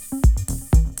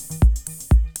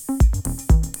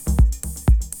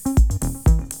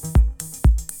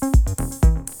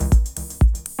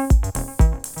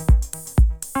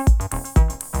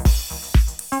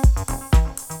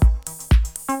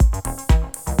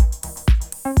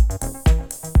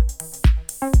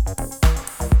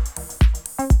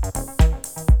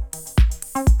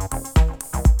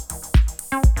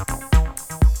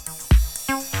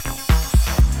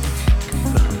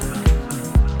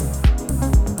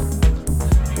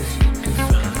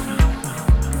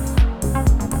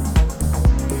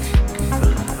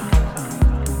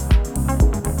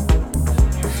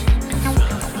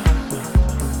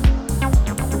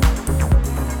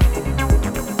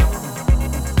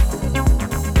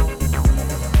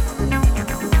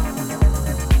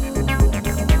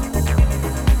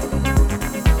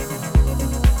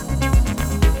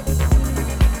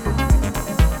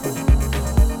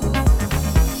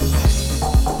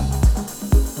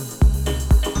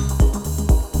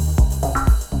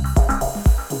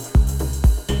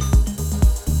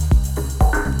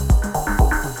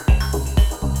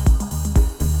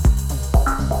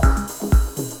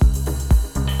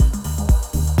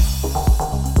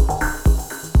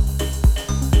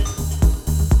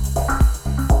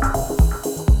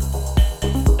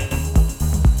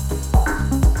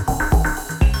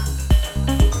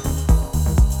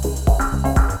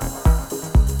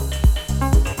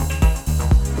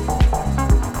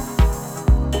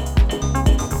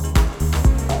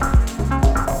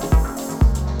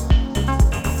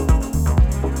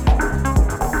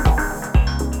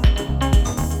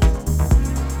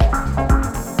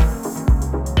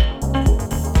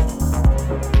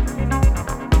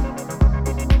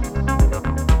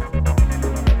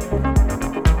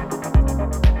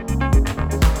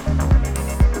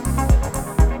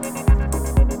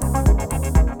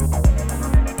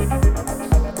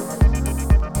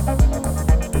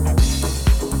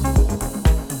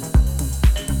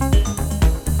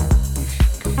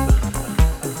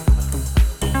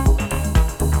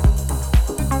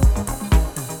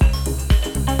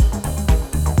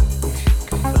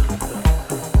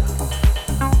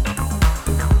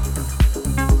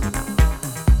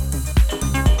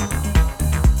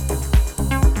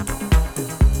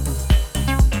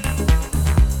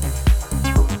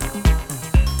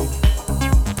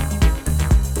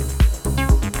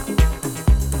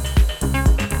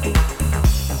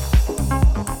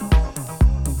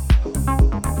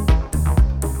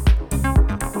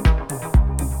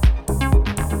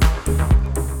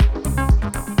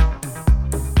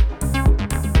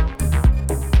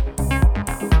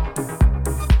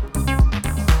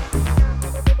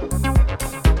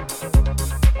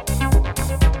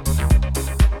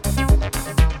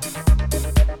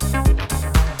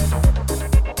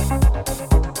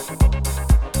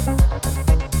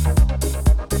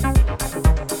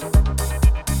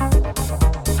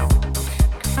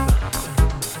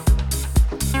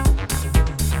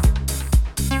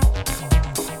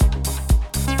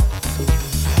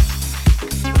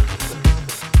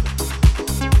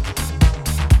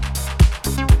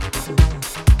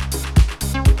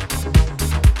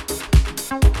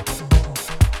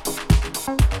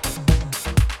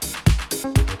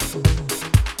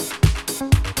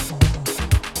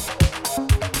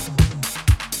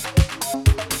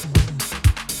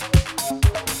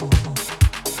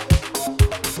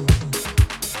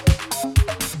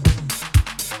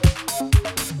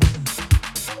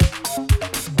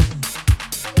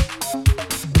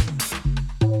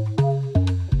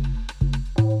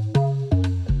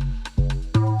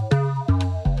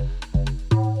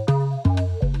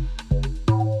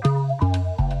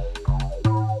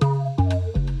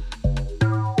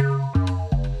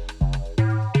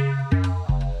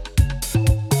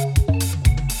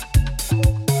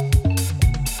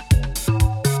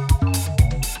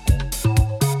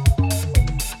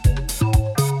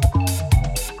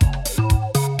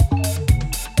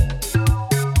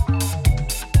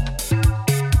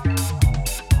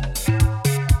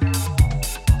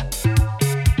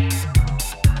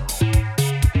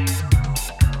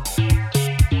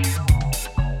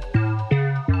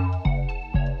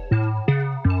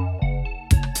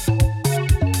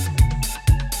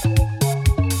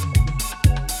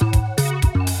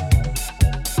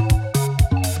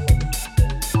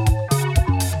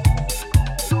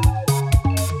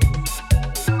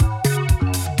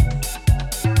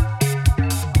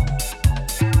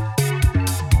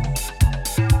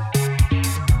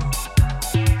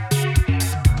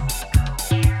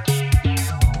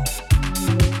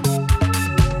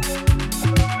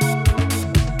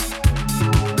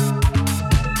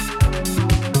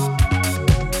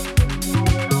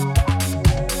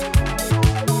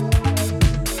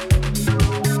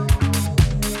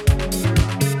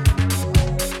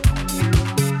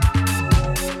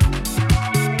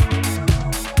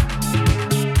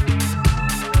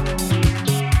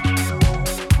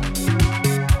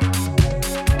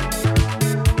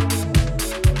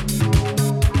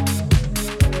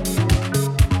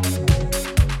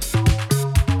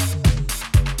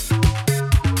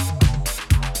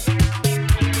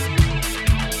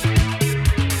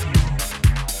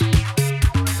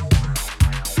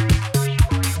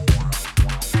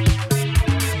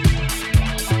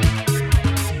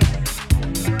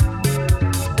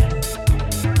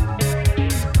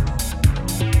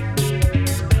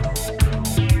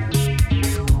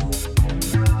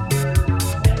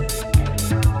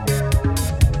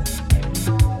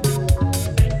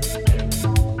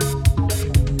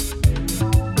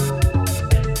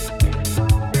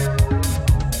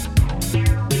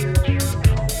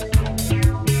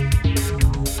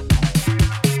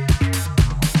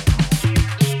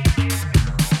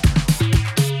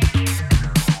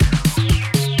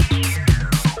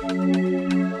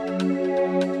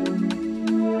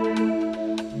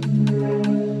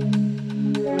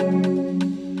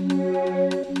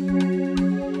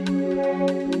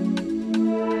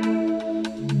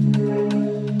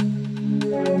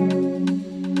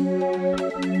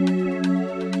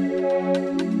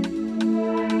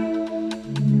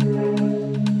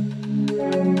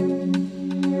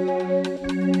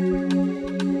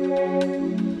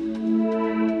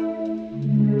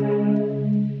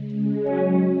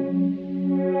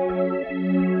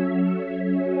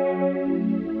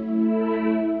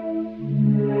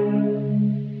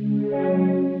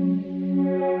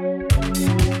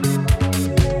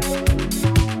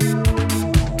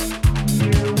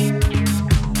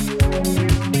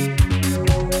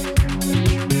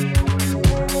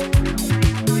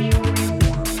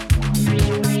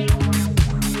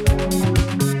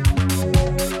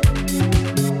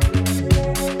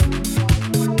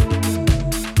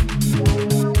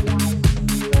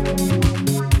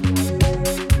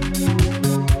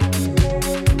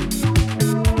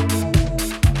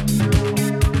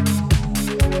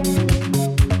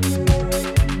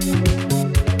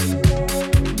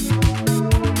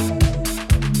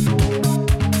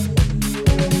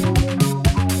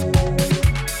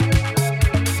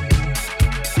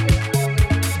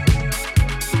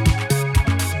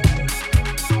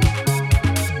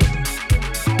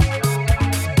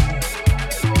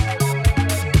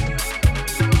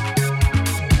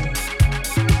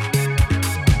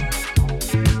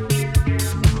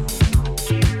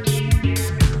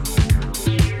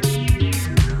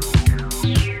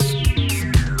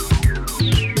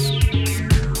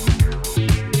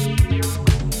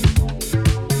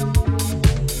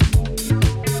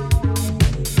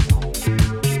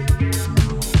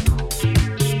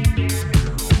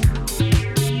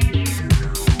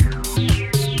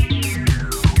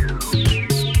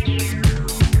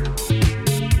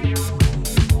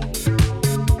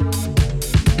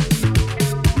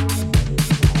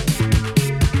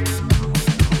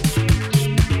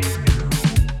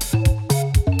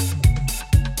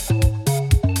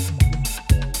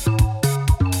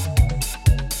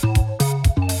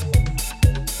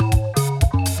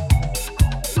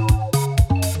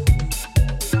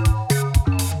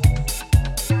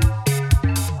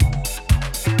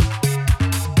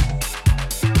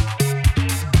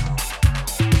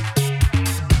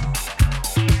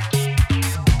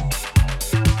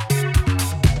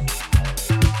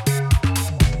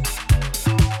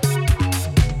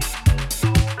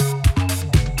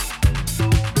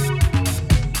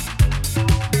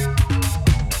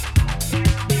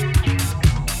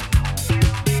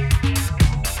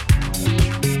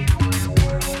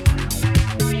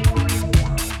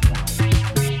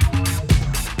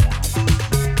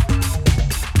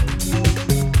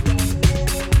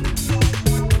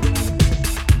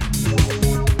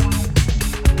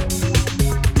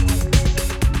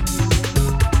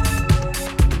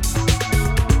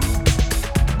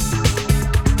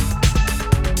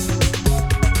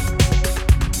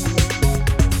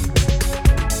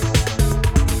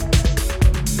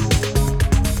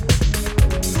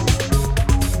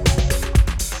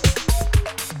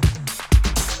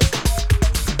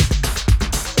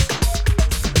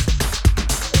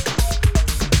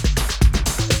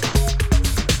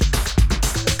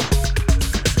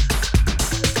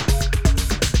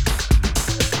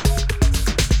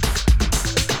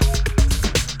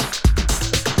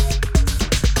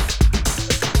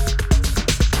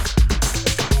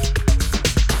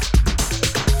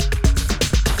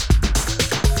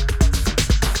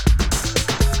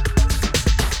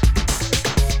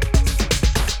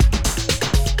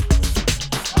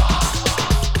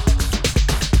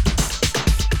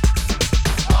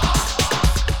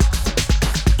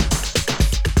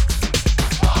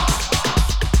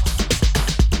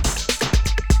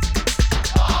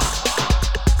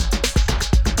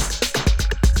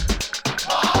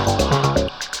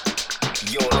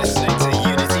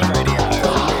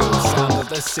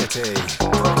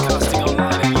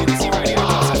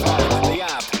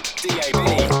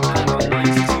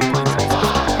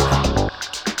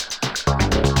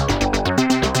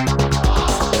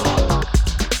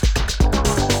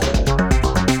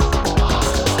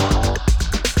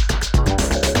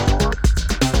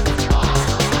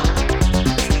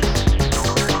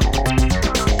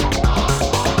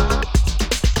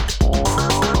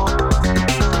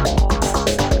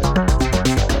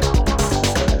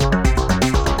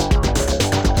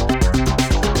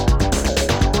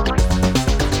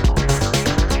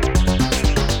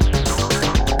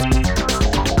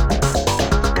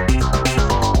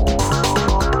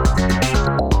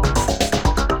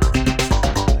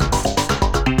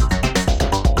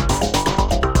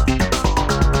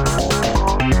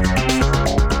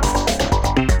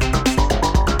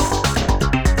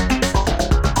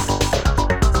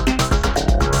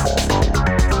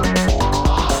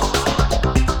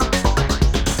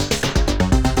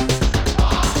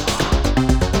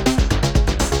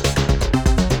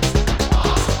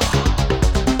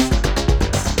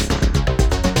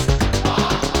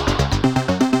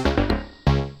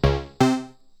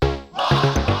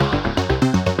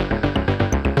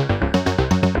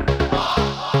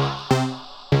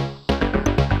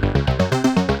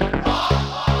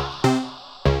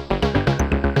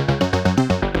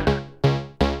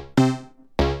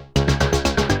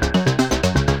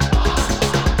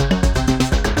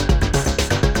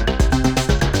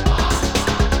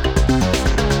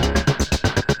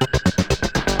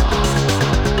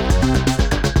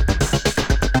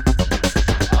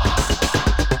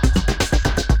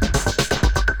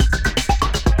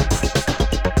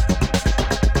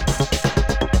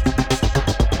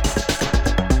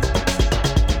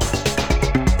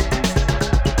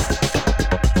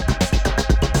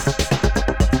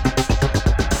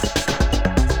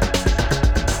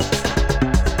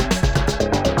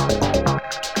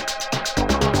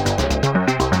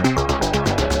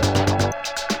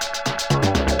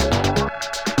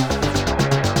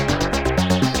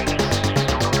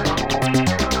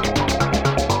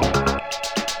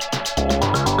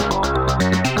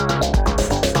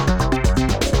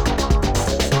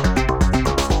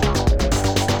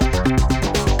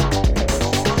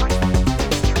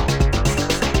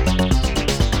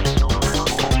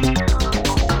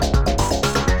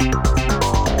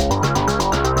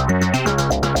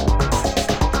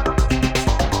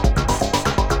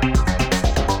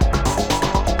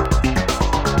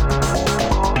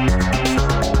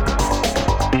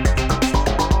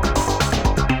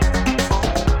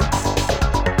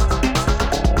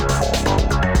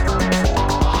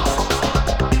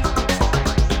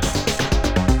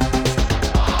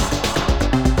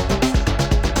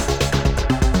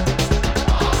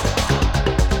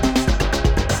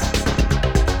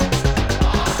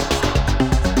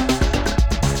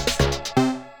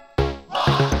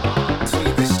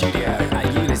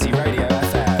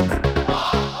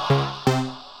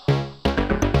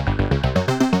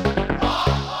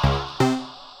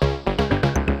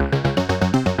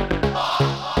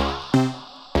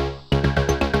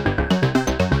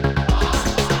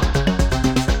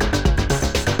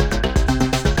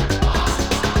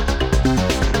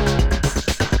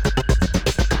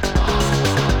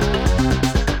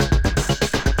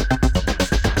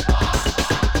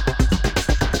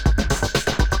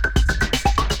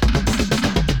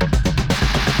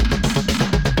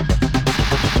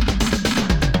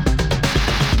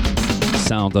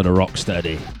 sound of the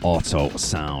rocksteady Auto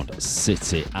Sound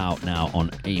City, out now on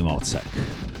EMOTEC.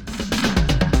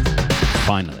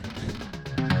 Finally.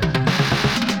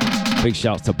 Big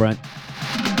shouts to Brent,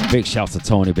 big shouts to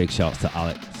Tony, big shouts to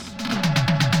Alex.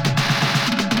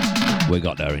 We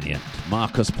got there in the end.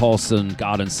 Marcus Paulson,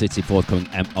 Garden City, forthcoming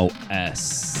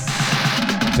MOS.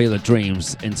 Field of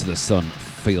Dreams, Into the Sun,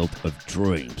 Field of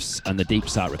Dreams. And the Deep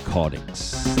Side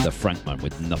Recordings, the Frankman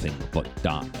with Nothing But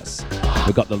Darkness.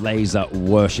 We've got the Lazer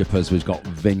Worshippers, we've got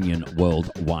Vinyan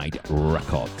Worldwide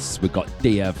Records. We've got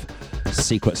Deiv,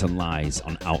 Secrets and Lies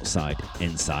on Outside,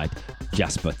 Inside.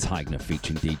 Jasper Tygner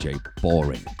featuring DJ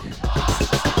Boring.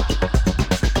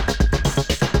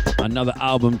 Another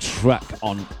album track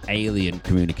on Alien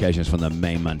Communications from the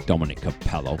main man Domenic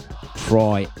Cappello.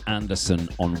 Troy Anderson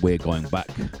on We're Going Back.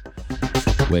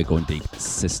 We're Going Deep,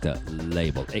 sister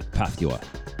label. Ikpathua.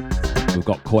 We've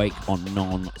got Kwake on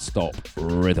Non-Stop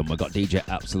Rhythm. We've got DJ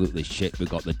Absolutely Shit. We've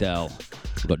got the DAWL.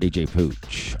 We've got DJ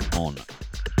Pooch on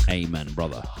Amen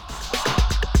Brother.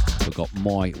 We've got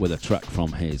Moy with a track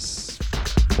from his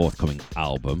forthcoming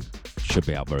album. Should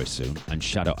be out very soon. And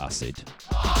Shadow Acid.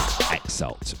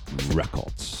 Excelt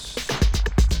Records.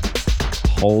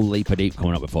 Whole leap of deep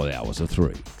coming up before the hours of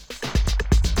 3.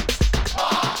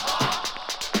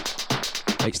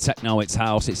 It's techno, it's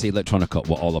house, it's electronica.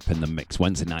 We're all up in the mix.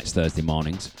 Wednesday nights, Thursday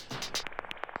mornings.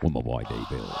 With my boy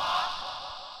Deiv.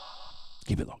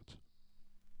 Keep it locked.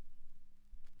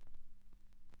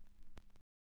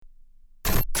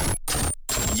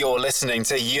 You're listening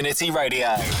to Unity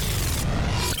Radio.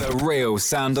 The real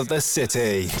sound of the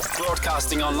city.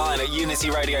 Broadcasting online at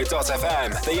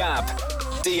unityradio.fm, the app,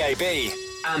 DAB,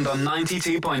 and on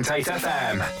 92.8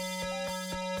 FM.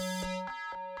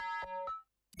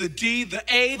 The D, the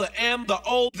A, the M, the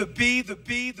O, the B, the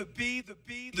B, the B, the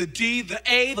B, the D, the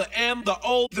A, the M, the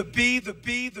O, the B, the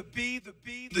B, the B, the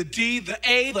B, the D, the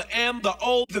A, the M, the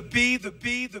O, the B, the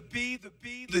B, the B, the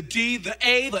B, the D, the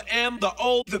A, the M, the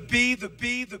O, the B, the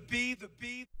B, the B, the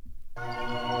B.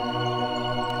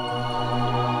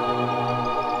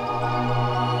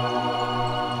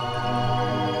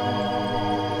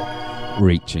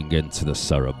 Reaching into the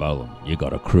cerebellum. You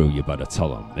got a crew, you better tell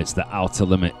them. It's the Outer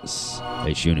Limits,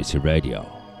 it's Unity Radio.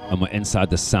 And we're inside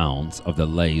the sounds of the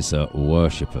Lazer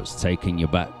Worshippers, taking you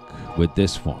back with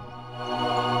this one.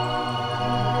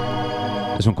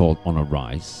 This one called On a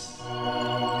Rise.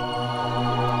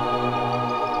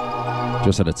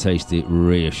 Just had a tasty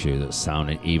reissue that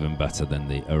sounded even better than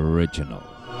the original.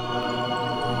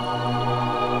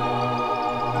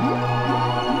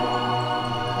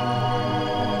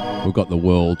 We've got the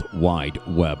World Wide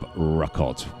Web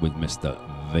Records with Mr.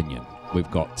 Vinyan. We've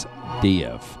got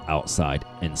Deiv, Outside,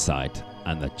 Inside,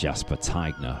 and the Jasper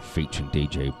Tygner featuring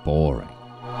DJ Boring.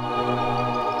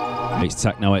 It's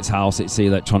techno, it's house, it's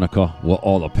electronica. We're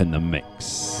all up in the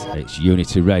mix. It's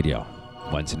Unity Radio.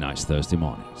 Wednesday nights, Thursday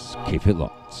mornings. Keep it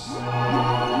locked.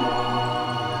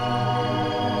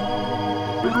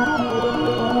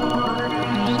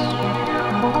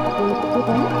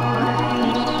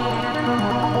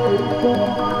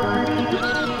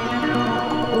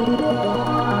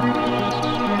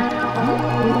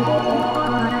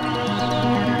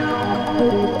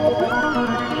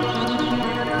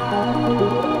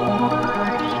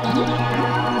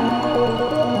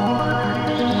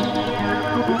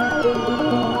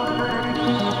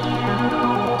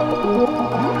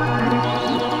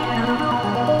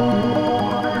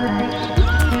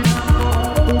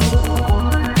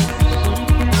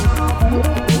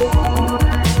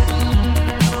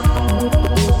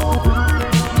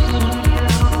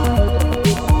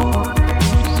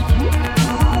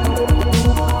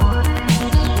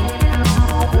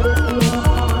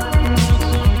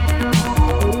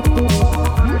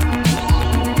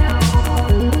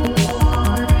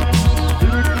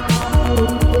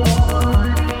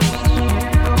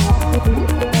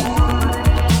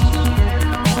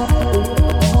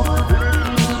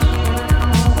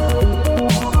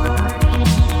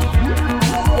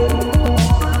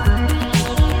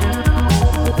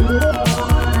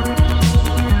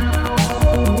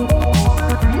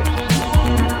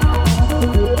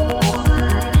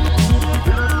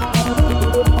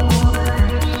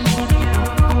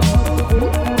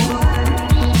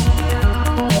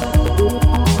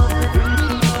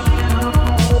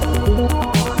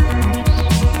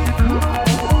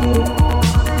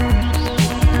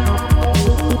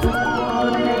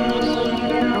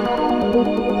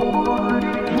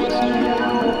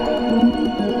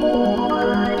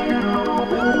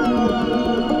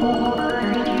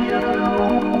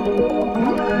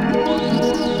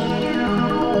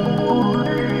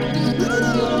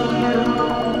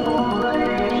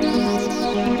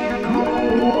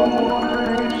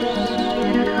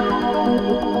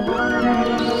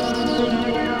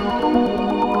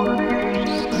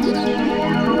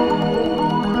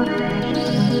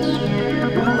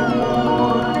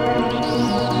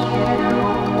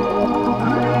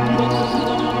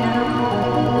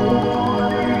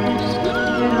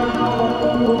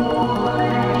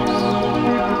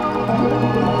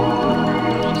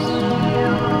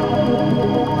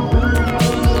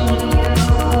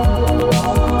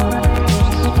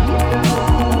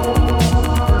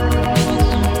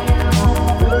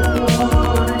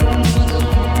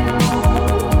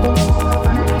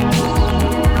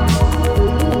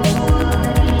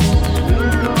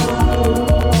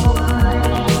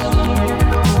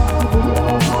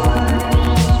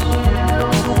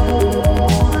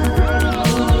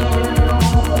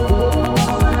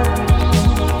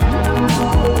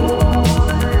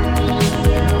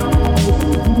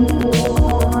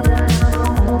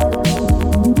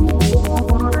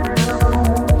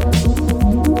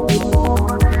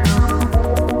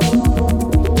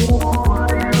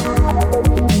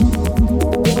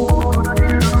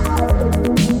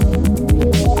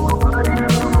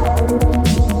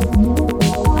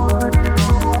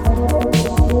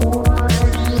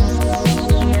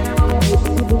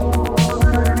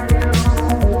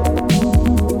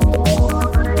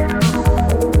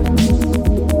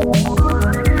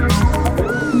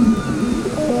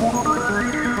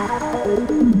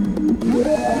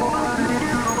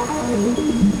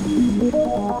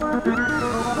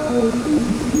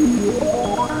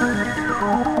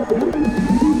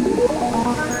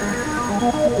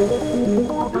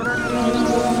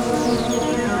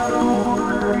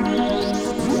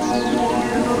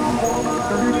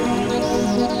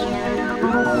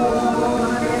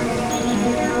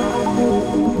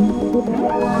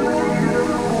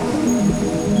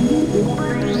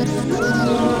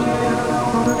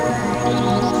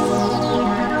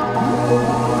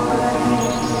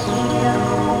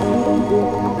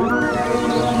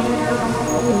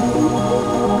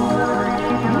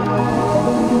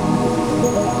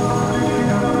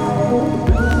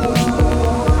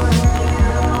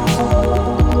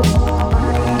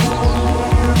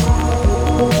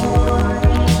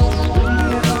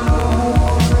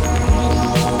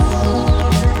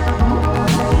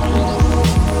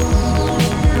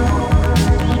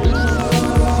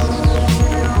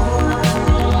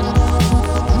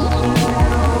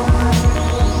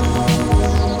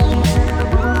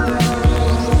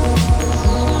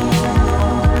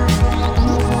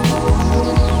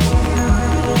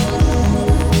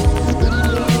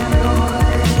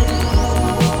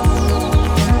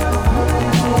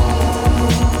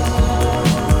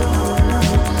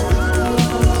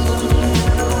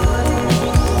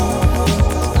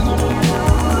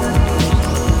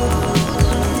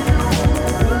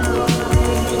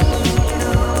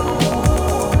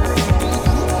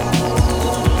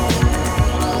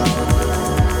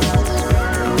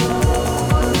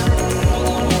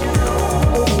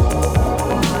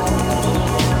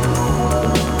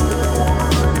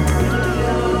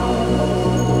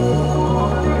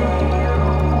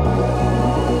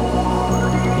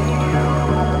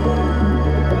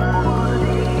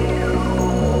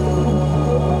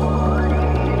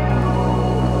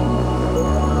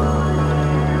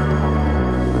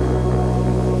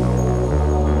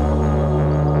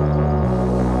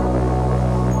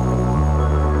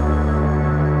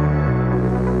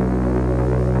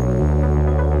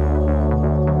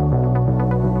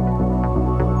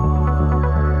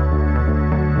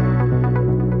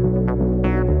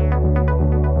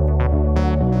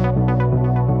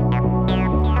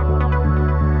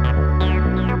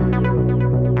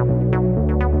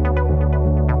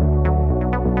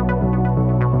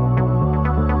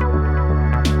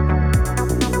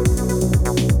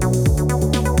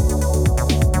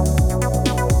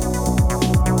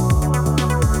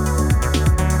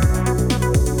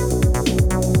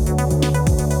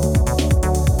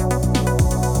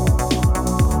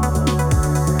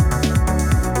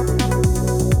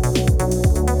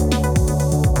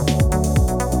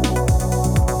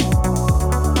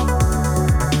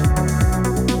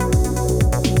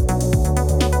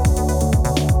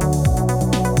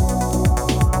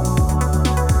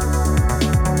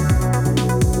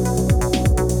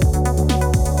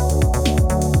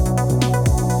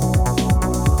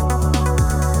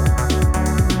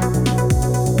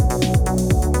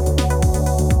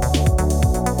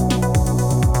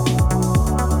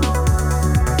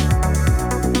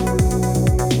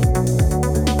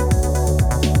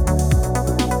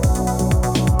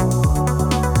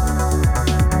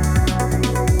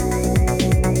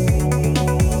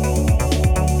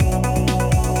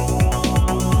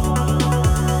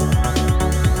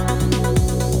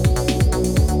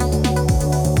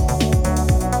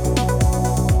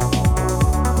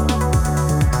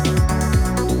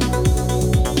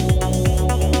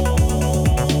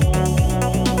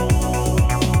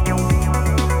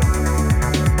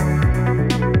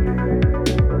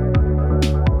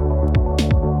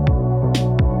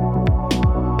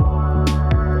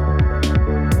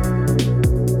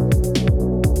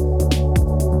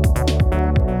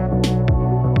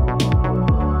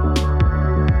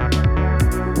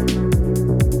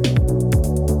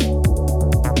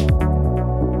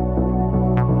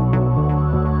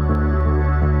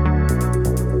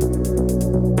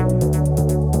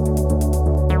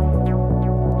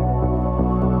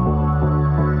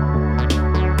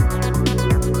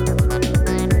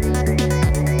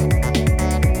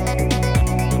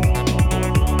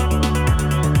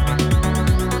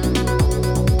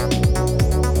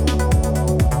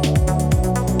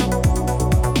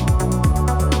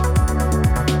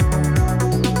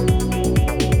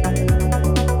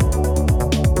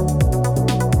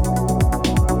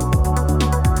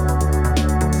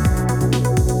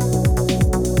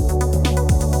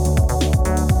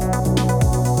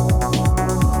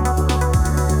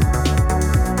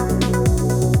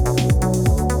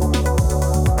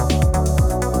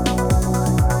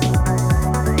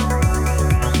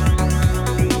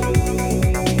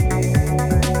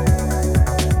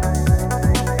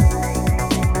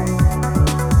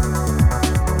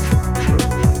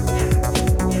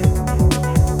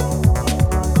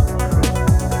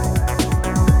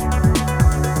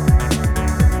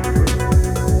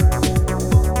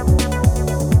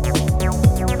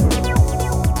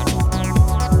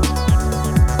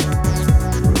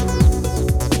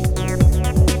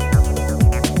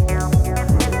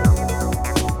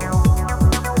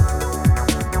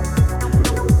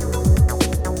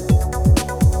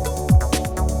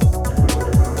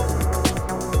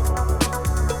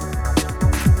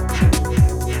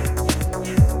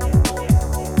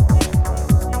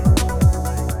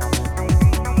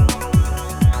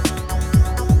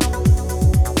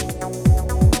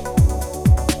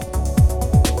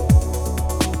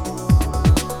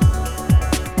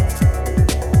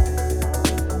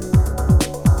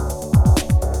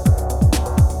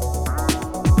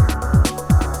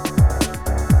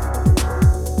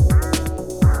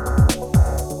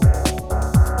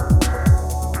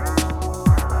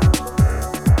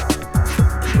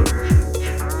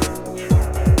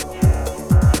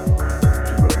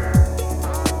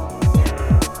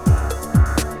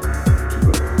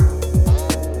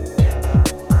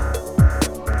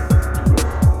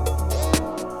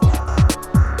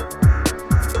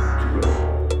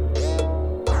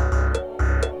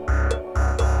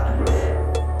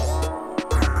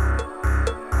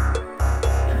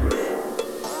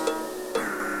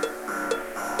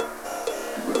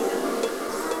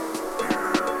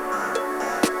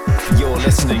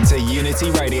 listening to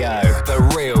Unity Radio,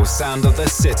 the real sound of the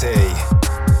city.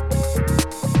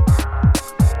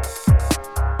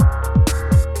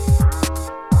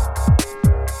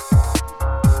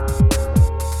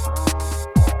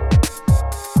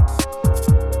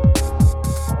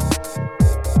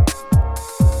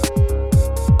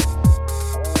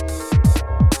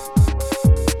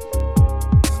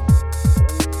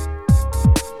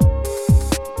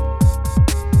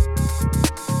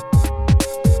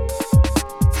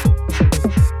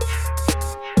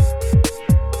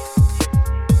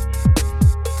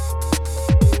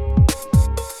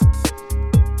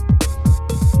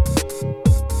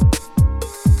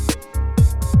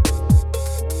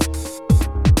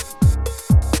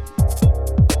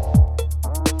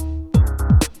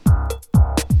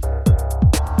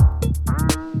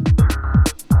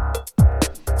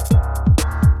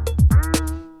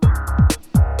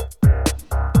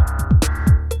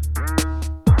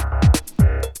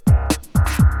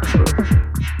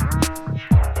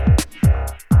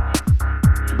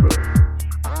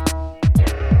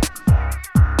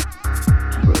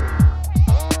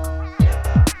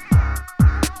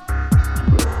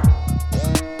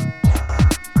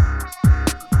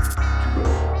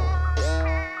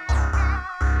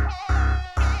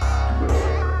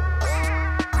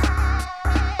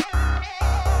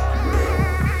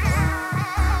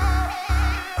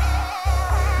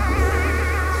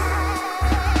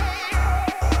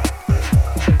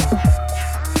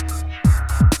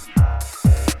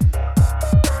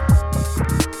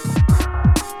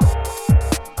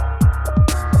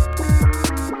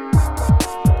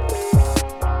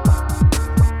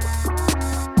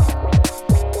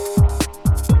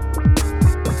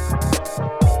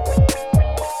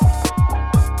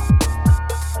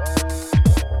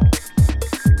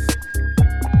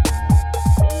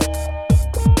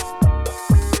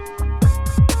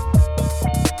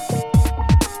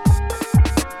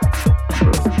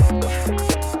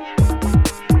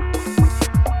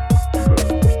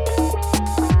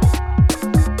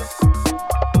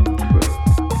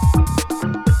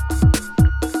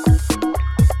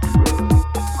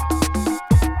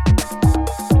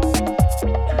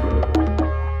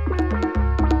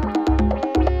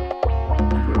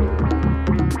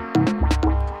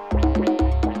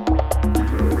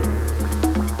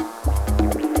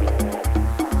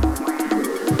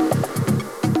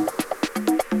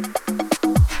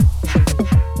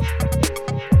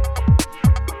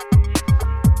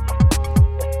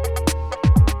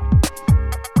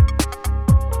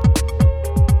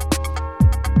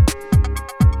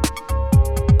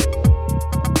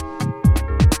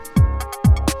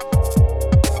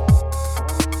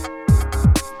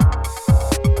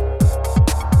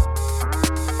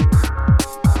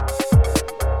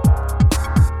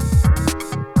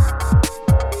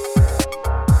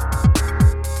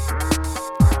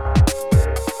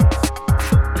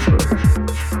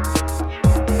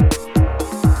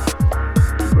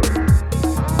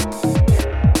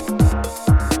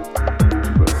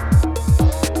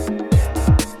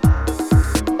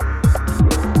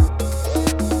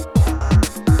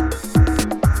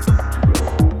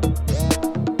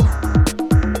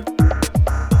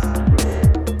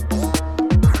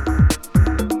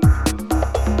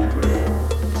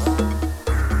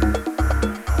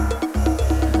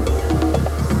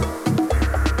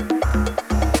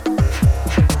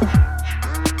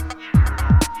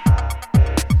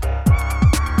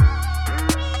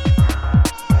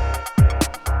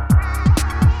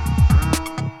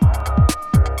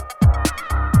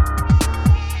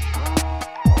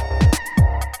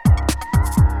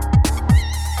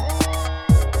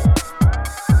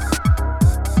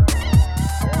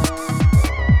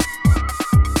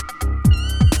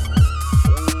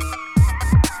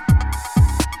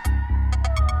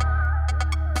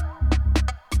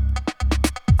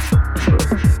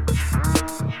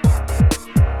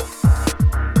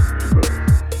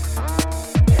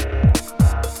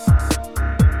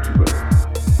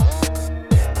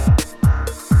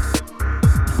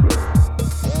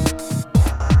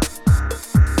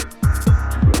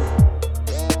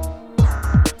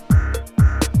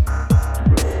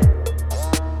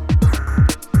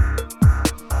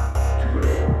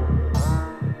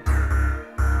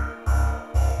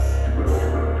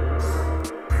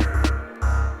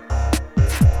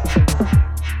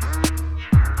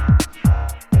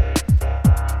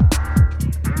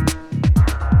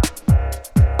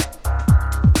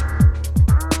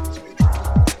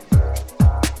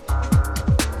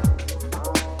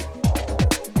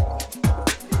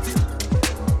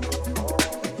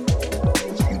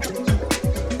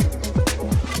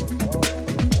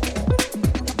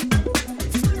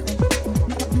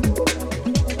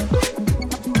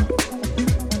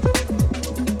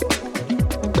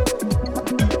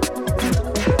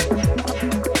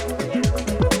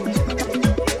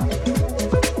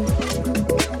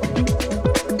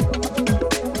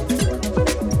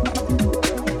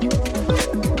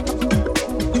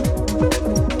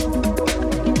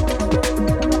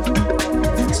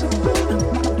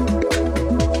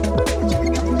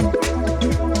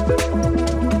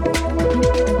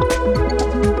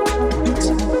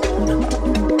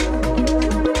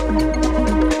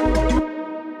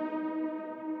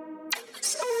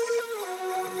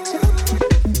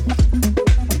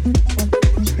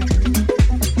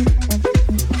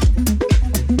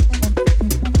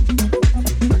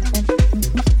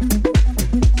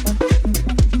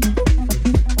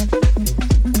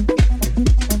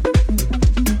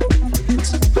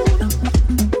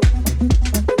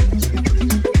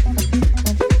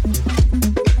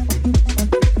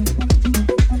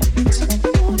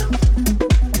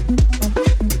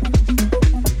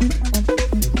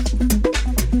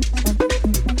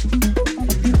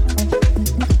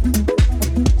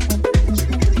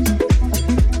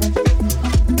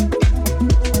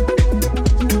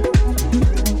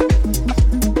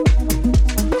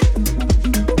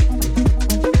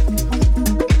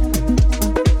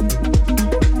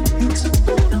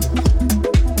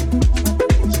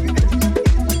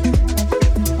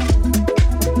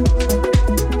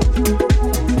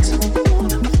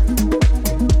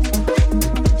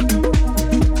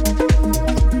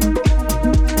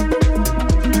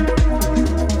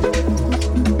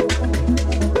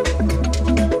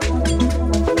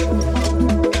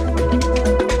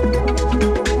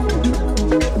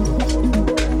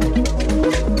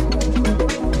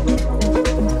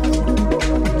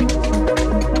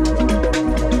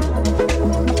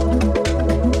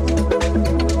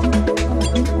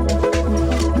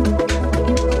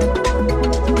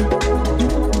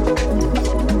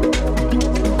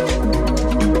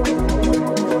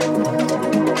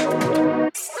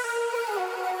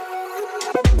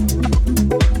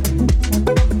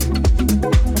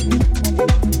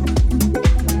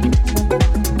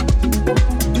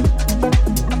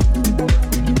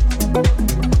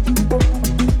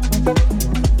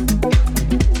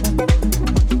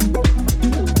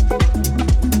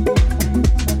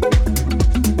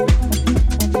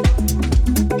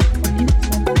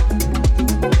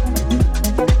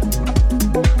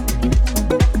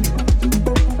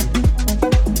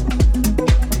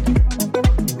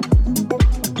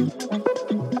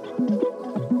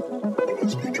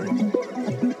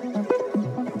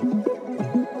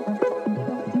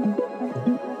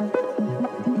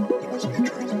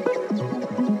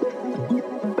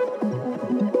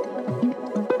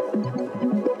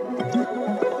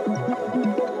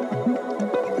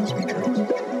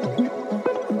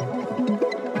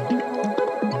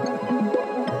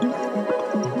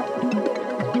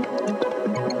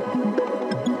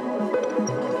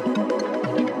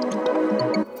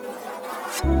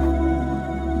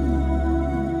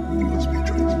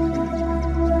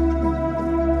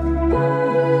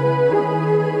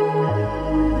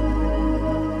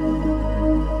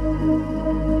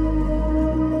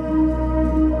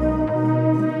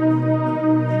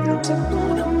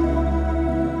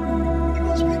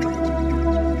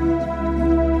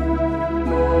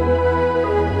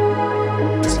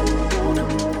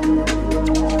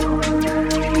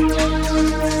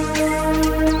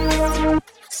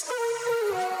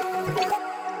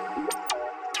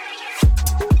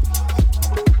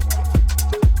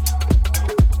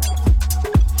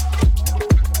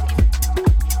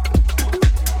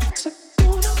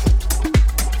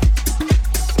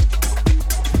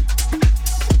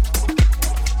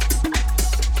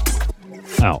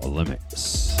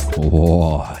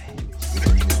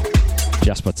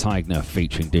 Jasper Tygner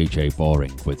featuring DJ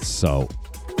Boring with So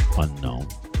Unknown.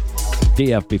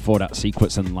 Deiv before that,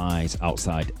 Secrets and Lies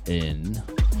outside in.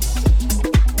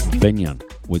 Vinyan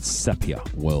with Sepia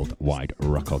Worldwide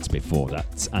Records before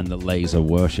that. And the Lazer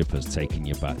Worshippers taking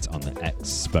you back on the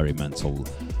experimental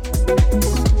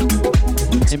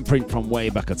imprint from way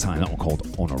back a time, that one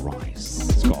called On a Rise.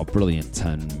 It's got a brilliant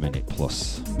 10-minute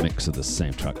plus mix of the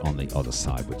same track on the other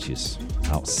side, which is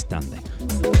outstanding.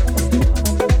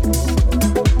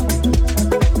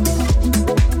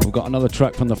 We've got another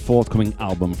track from the forthcoming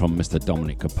album from Mr.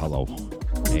 Domenic Cappello,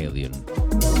 Alien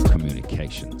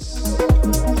Communications.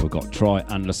 We've got Troy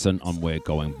Anderson on We're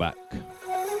Going Back,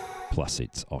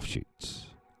 Placid's Offshoots,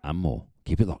 and more.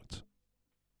 Keep it locked.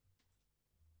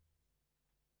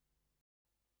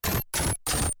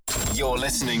 You're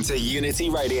listening to Unity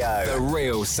Radio, the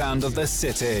real sound of the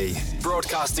city.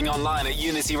 Broadcasting online at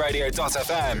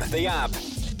unityradio.fm, the app,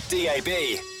 DAB,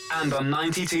 and on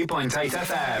 92.8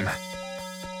 FM.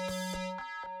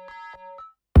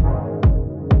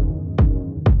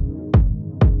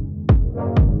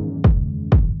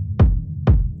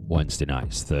 Wednesday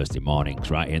nights, Thursday mornings,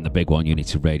 right here in the big one,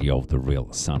 Unity Radio, the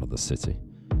real sound of the city.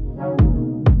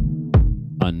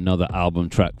 Another album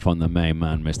track from the main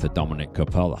man, Mr. Domenic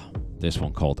Cappello. This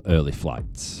one called Early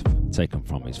Flights, taken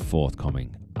from his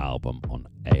forthcoming album on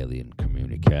Alien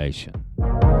Communication.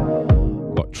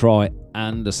 We've got Troy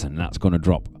Anderson, that's going to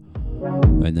drop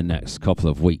in the next couple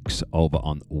of weeks over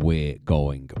on We're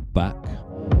Going Back,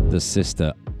 the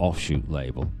sister offshoot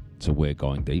label to We're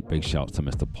Going Deep. Big shout to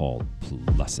Mr. Paul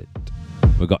Placid.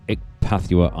 We've got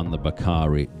Ikpathua on the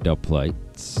Bokhari dub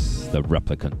plates, the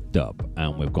Replicant dub,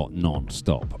 and we've got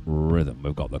Non-Stop Rhythm.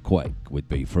 We've got the Kwake with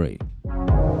Be Free.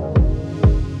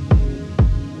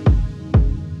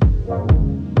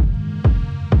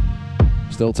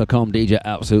 Still to come, DJ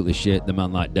Absolutely Shit, the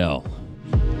man like Dell,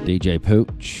 DJ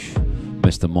Pooch,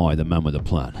 Mr. Moy, the man with a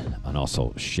plan, and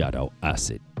also Shadow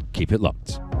Acid. Keep it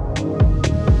locked.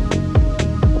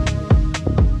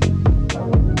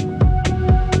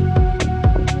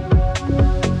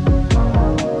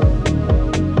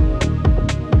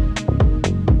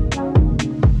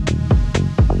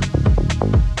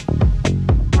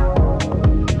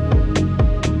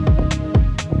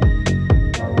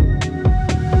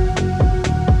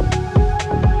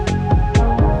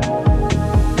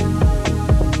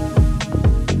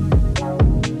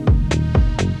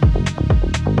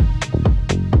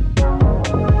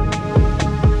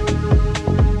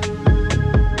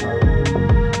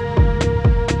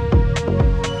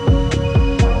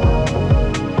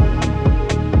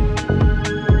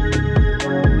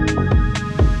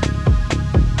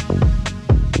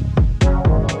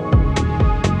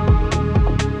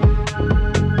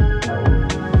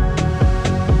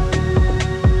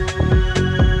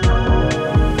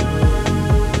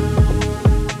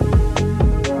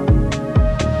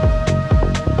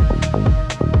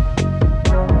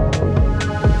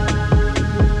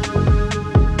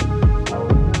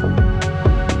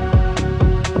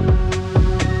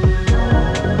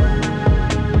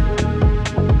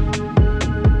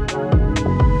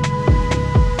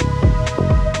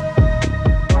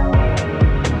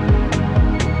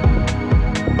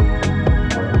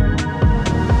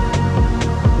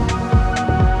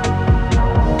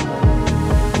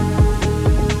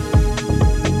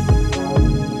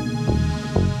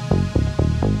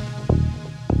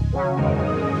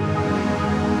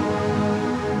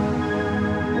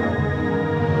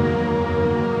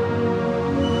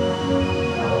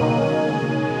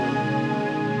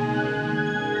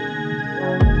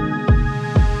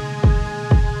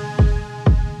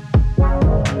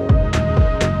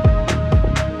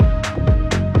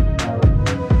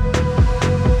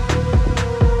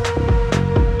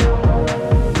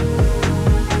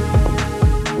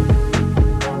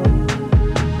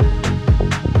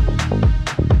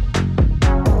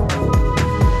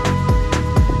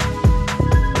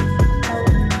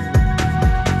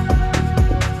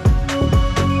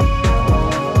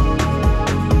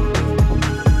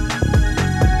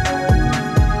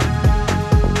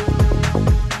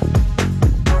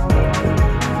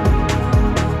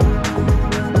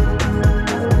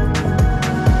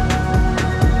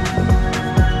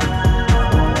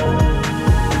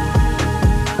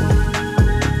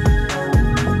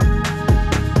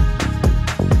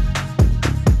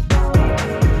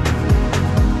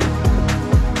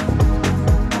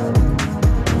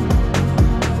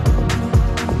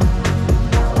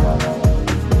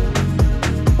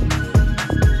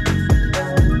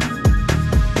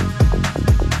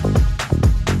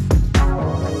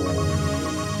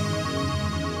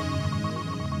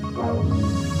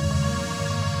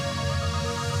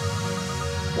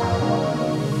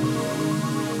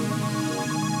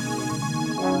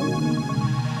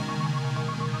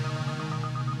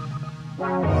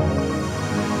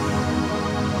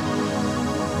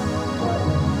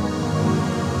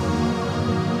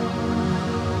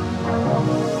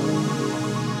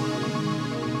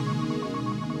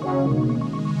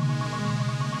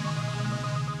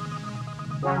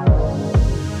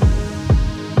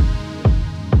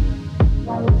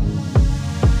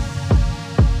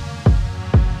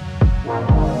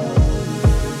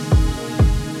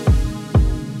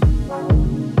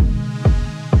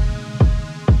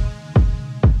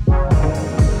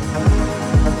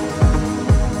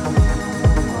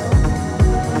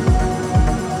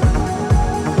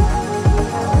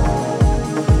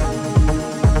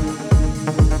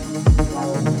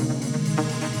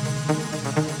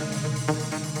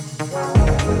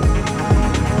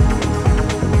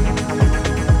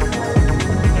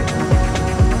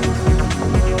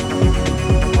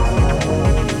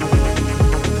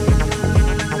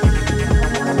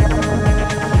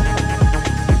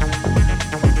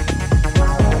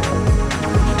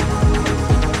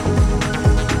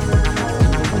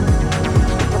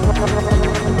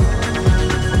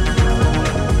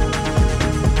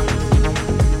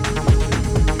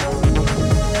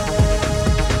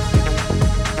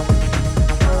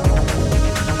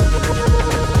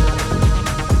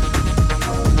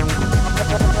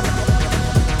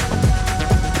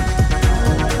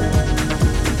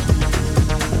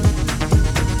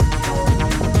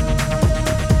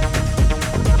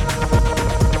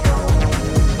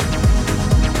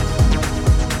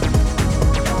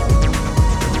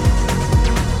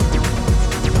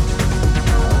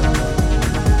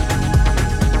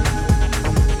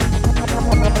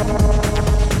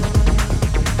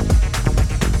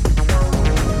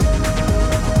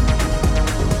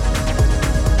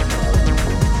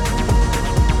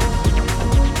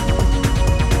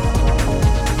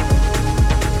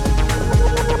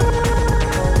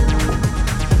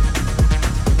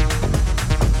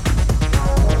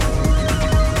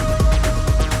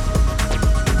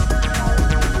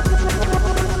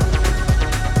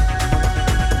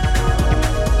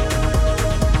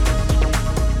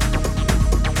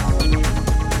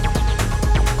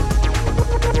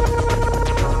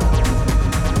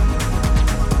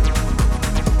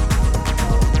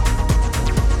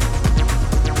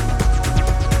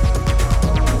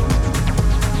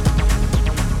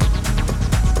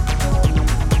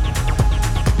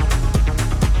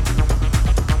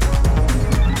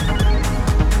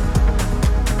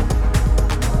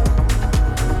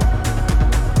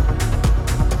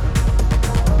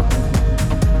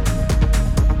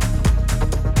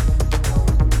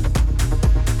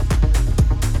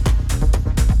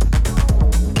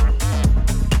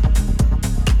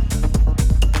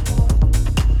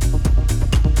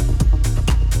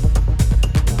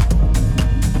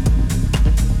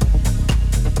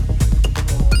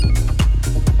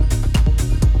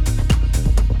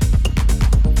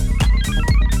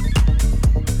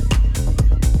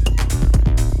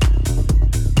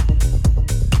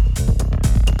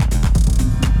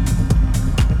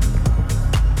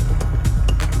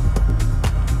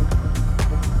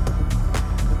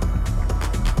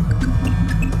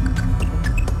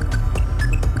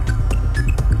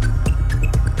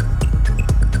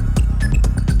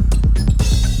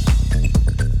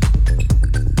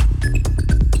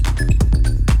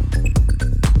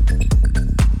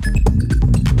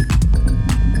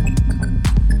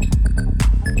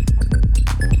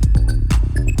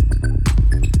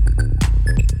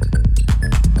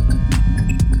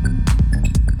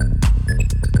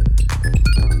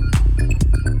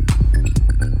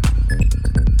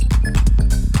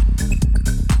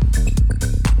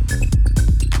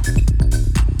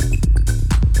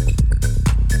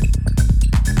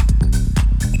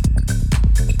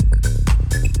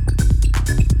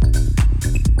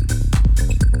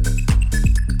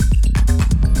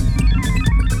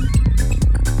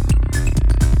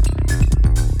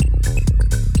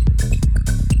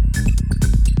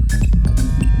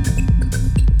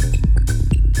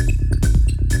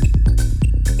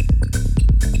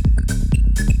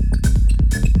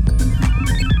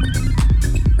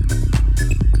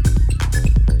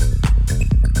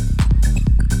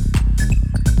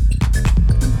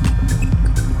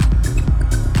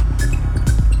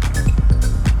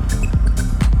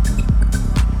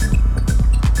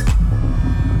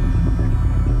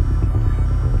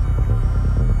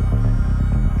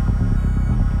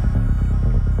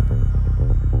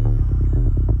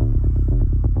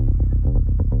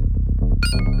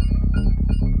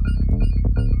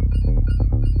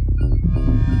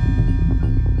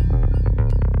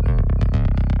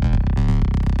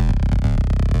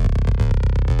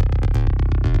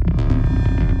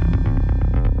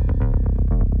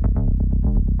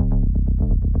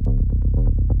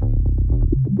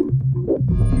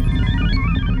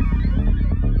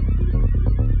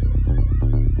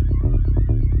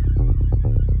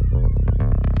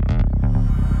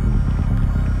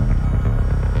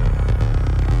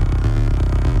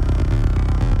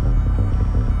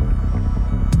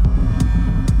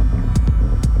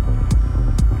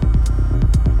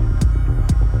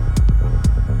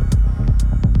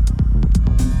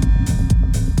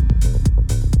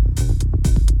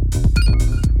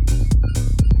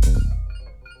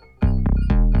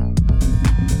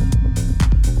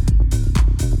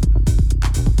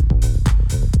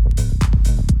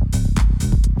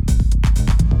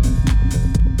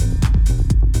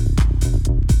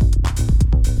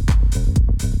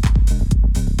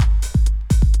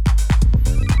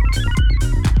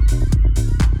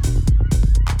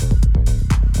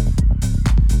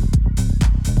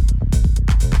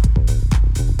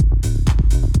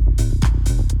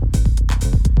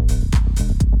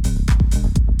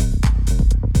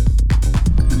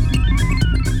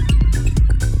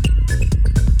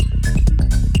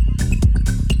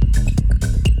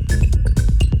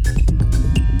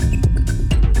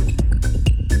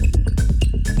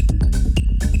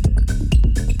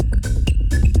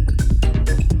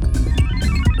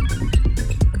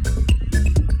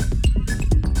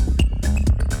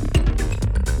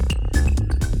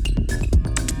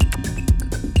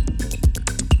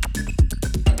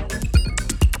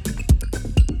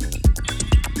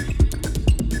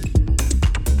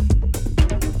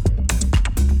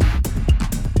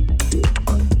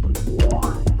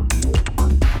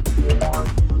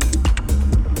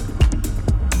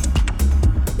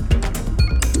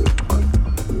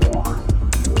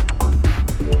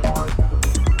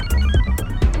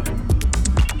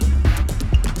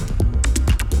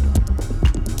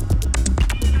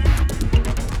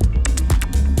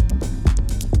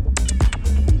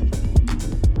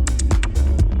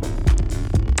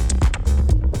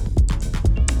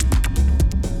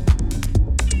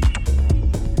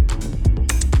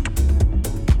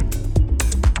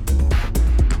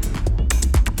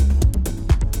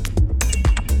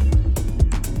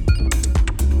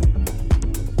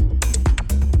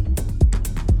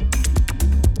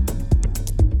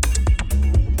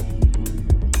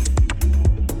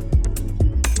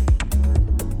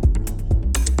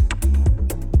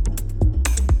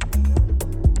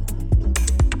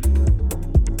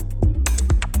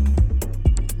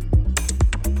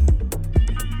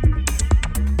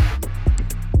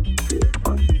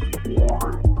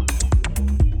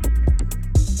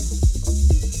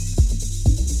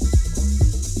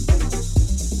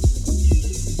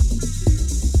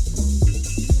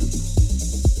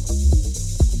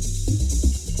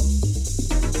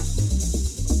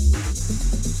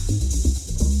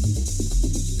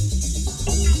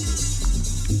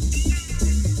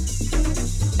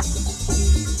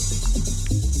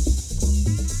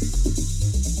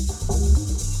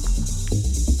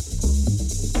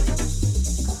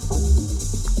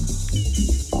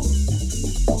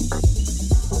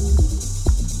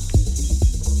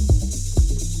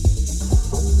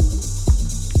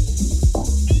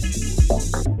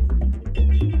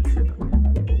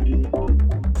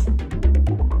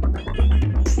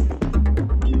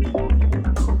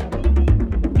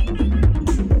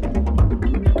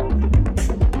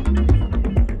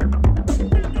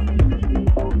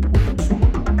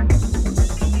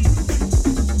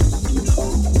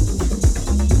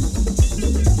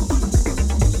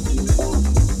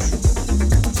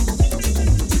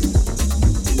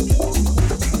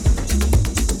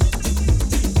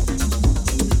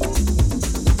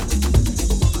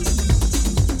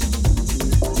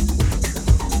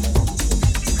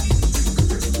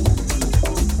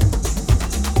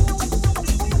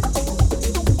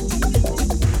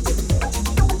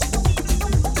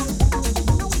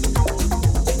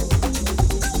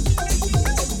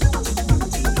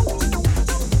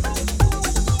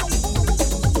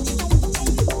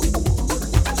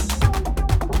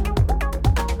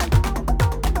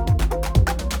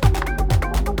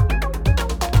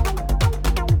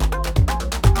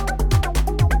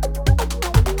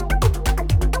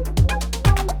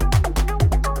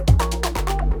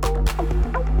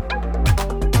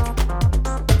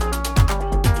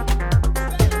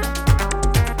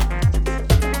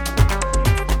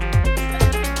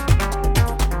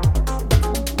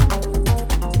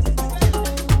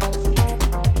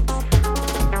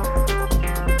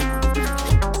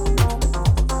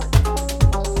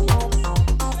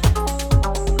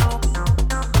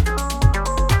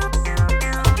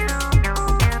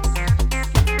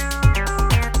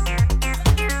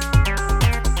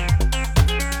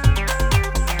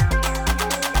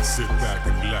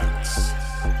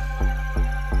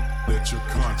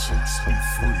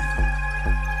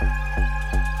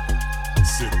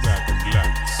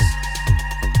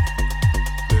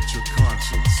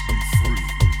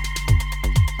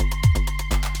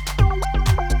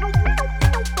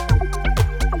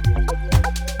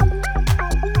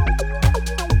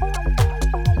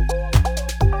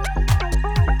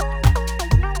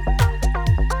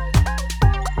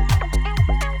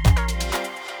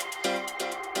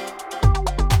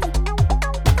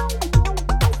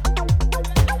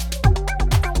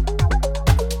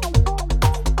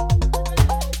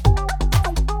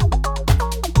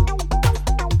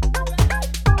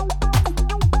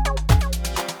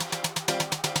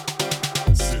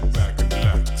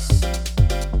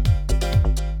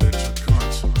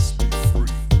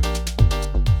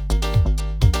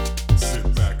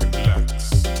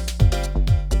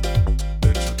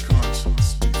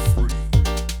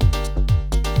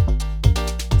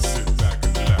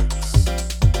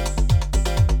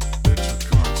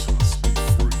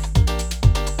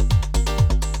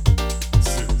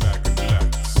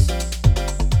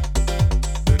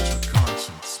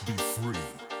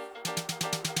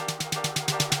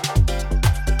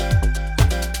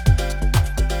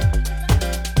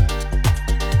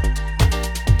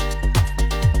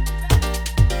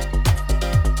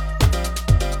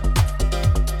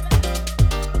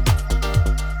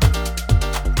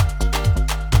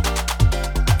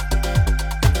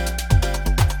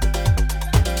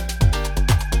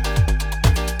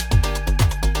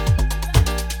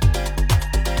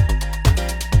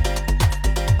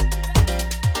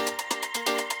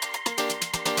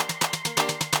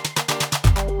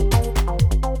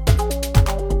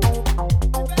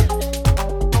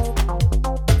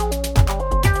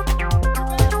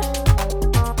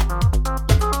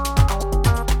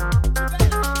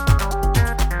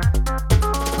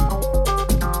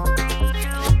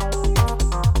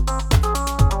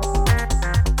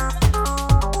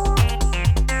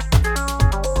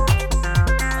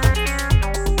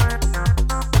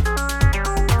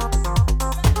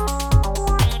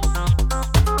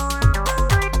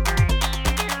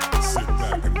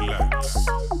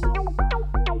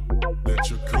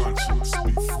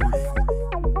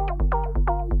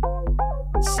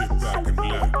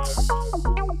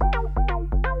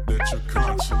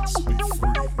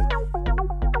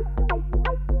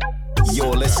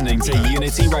 listening to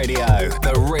Unity Radio,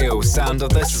 the real sound of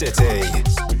the city.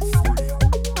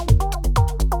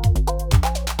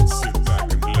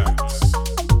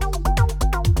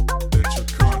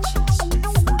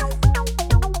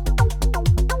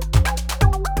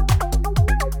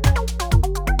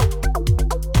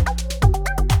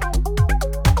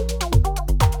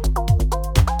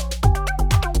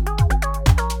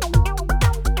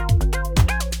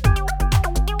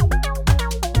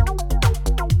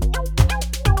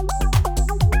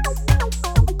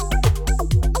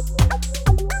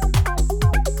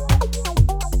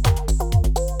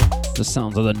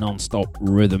 Sounds of the non-stop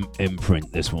rhythm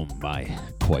imprint, this one by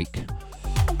Kwake,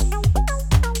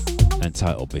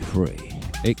 entitled Be Free.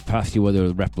 Ikpathua with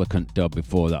a replicant dub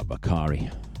before that, Bokhari.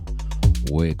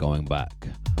 We're going back,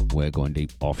 we're going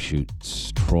deep.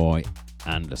 Offshoots, Troy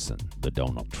Anderson, the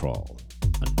Donut Troll,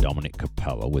 and Domenic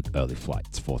Cappello with Early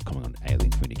Flights, forthcoming on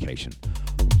Alien Communication,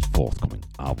 forthcoming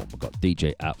album. We've got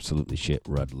DJ Absolutely Shit,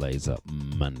 Red Lazer,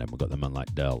 Mandem. We've got the man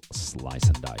like DAWL, Slice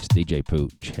and Dice, DJ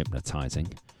Pooch, Hypnotizing.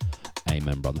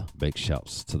 Amen, brother. Big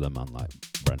shouts to the man like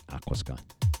Brent Aquasky.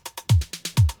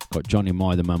 Got Johnny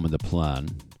Moy, the man with the plan,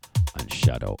 and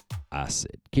Shadow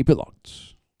Acid. Keep it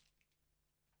locked.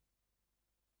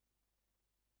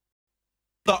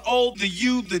 The O, the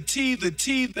U, the T, the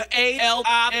T, the A, L,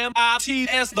 I, M, I, T,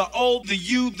 S, the O, the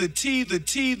U, the T, the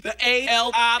T, the A,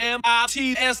 L, I, M, I,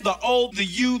 T, S, the O, the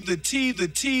U, the T, the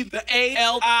T, the A,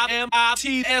 L, I, M, I,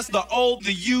 T, S, the O,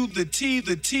 the U, the T,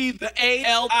 the T, the A,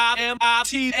 L, I, M, I,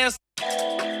 T, S.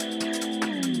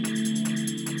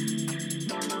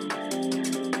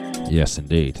 Yes,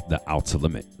 indeed, the Outer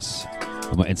Limits.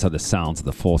 We went inside the sounds of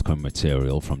the forthcoming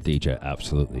material from DJ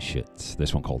Absolutely Shit.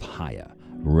 This one called Higher.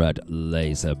 Red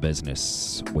Laser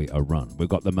Business. We are run. We've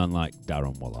got the man like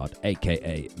Darren Wallard,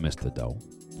 aka Mr. Doe,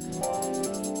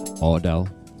 or Del,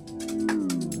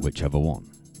 whichever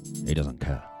one. He doesn't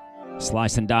care.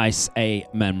 Slice and Dice,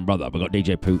 Amen Brother. We've got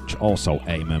DJ Pooch, also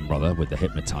Amen Brother, with the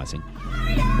Hypnotizing.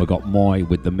 We've got Moy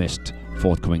with the Mist,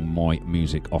 forthcoming Moy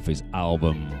music off his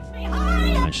album.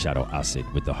 And Shadow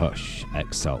Acid with the Hush,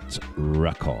 Excelt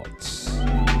Records.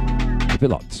 Keep it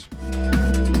locked.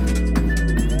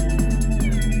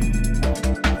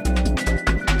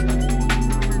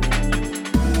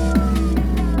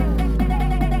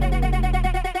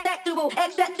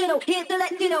 Exceptional, here to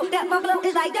let you know that my flow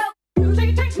is like dope.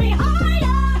 Music takes me higher,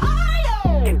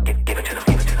 higher. Give it to them,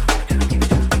 give it to them.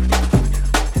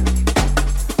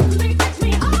 Music takes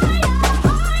me higher,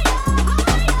 higher,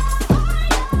 higher.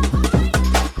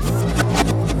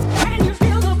 Can you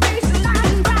feel the bass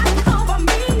line riding over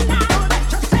me now? Let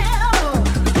yourself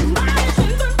rise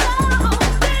in the flow.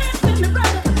 Dance with me,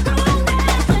 brother. Come on,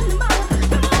 dance with me, mother.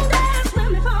 Come on, dance with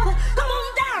me, father. Come on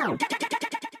down.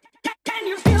 Can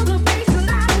you feel the bass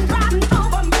line riding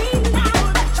over me now?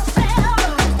 Let yourself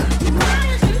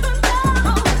rise in the flow.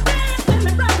 Dance with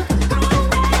me, brother. Come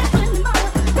on, dance with me,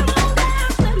 mother. Come on,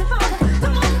 dance with me, father.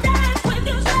 Come on, dance with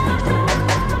yourself.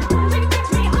 Music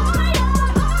takes me higher,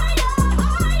 higher,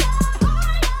 higher, higher.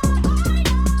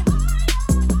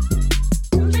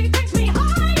 Music takes me higher,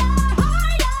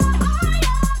 higher, higher.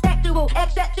 Actual,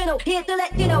 exceptional, here to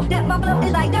let you know that my flow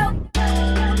is like dope.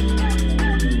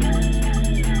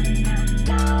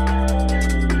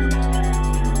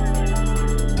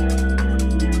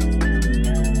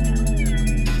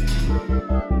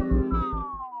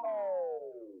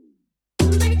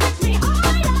 Music takes me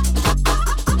higher.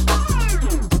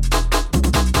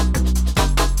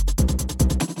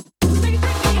 Music takes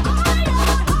me higher,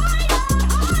 higher,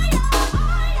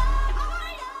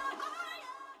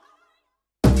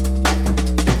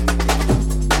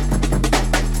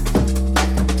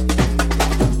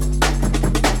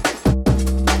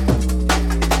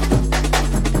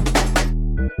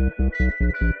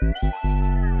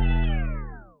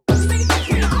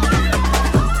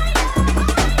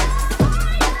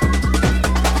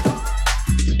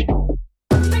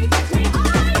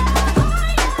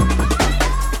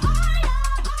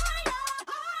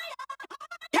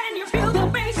 Can you feel the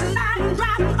bass line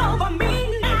riding over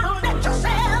me now? Let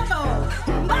yourself go.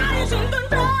 Bodies in the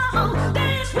flow.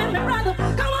 Dance with me, brother.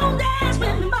 Come on, dance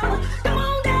with me, mother. Come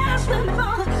on, dance with me,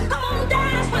 father. Come on,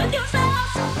 dance with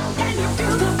yourself. Can you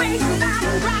feel the bass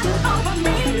line riding over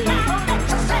me now? Let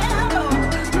yourself go.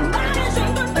 Bodies in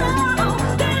the flow.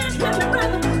 Dance with me,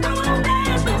 brother. Come on,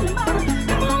 dance with me, mother.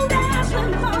 Come on, dance with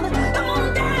me, father. Come on,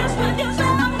 dance with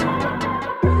yourself.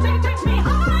 Music takes me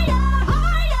higher,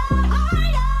 higher,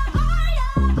 higher, higher, higher,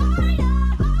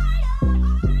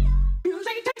 higher.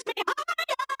 Music takes me higher,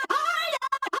 higher,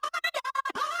 higher,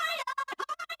 higher.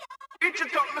 It's a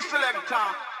top, Mr. Selector.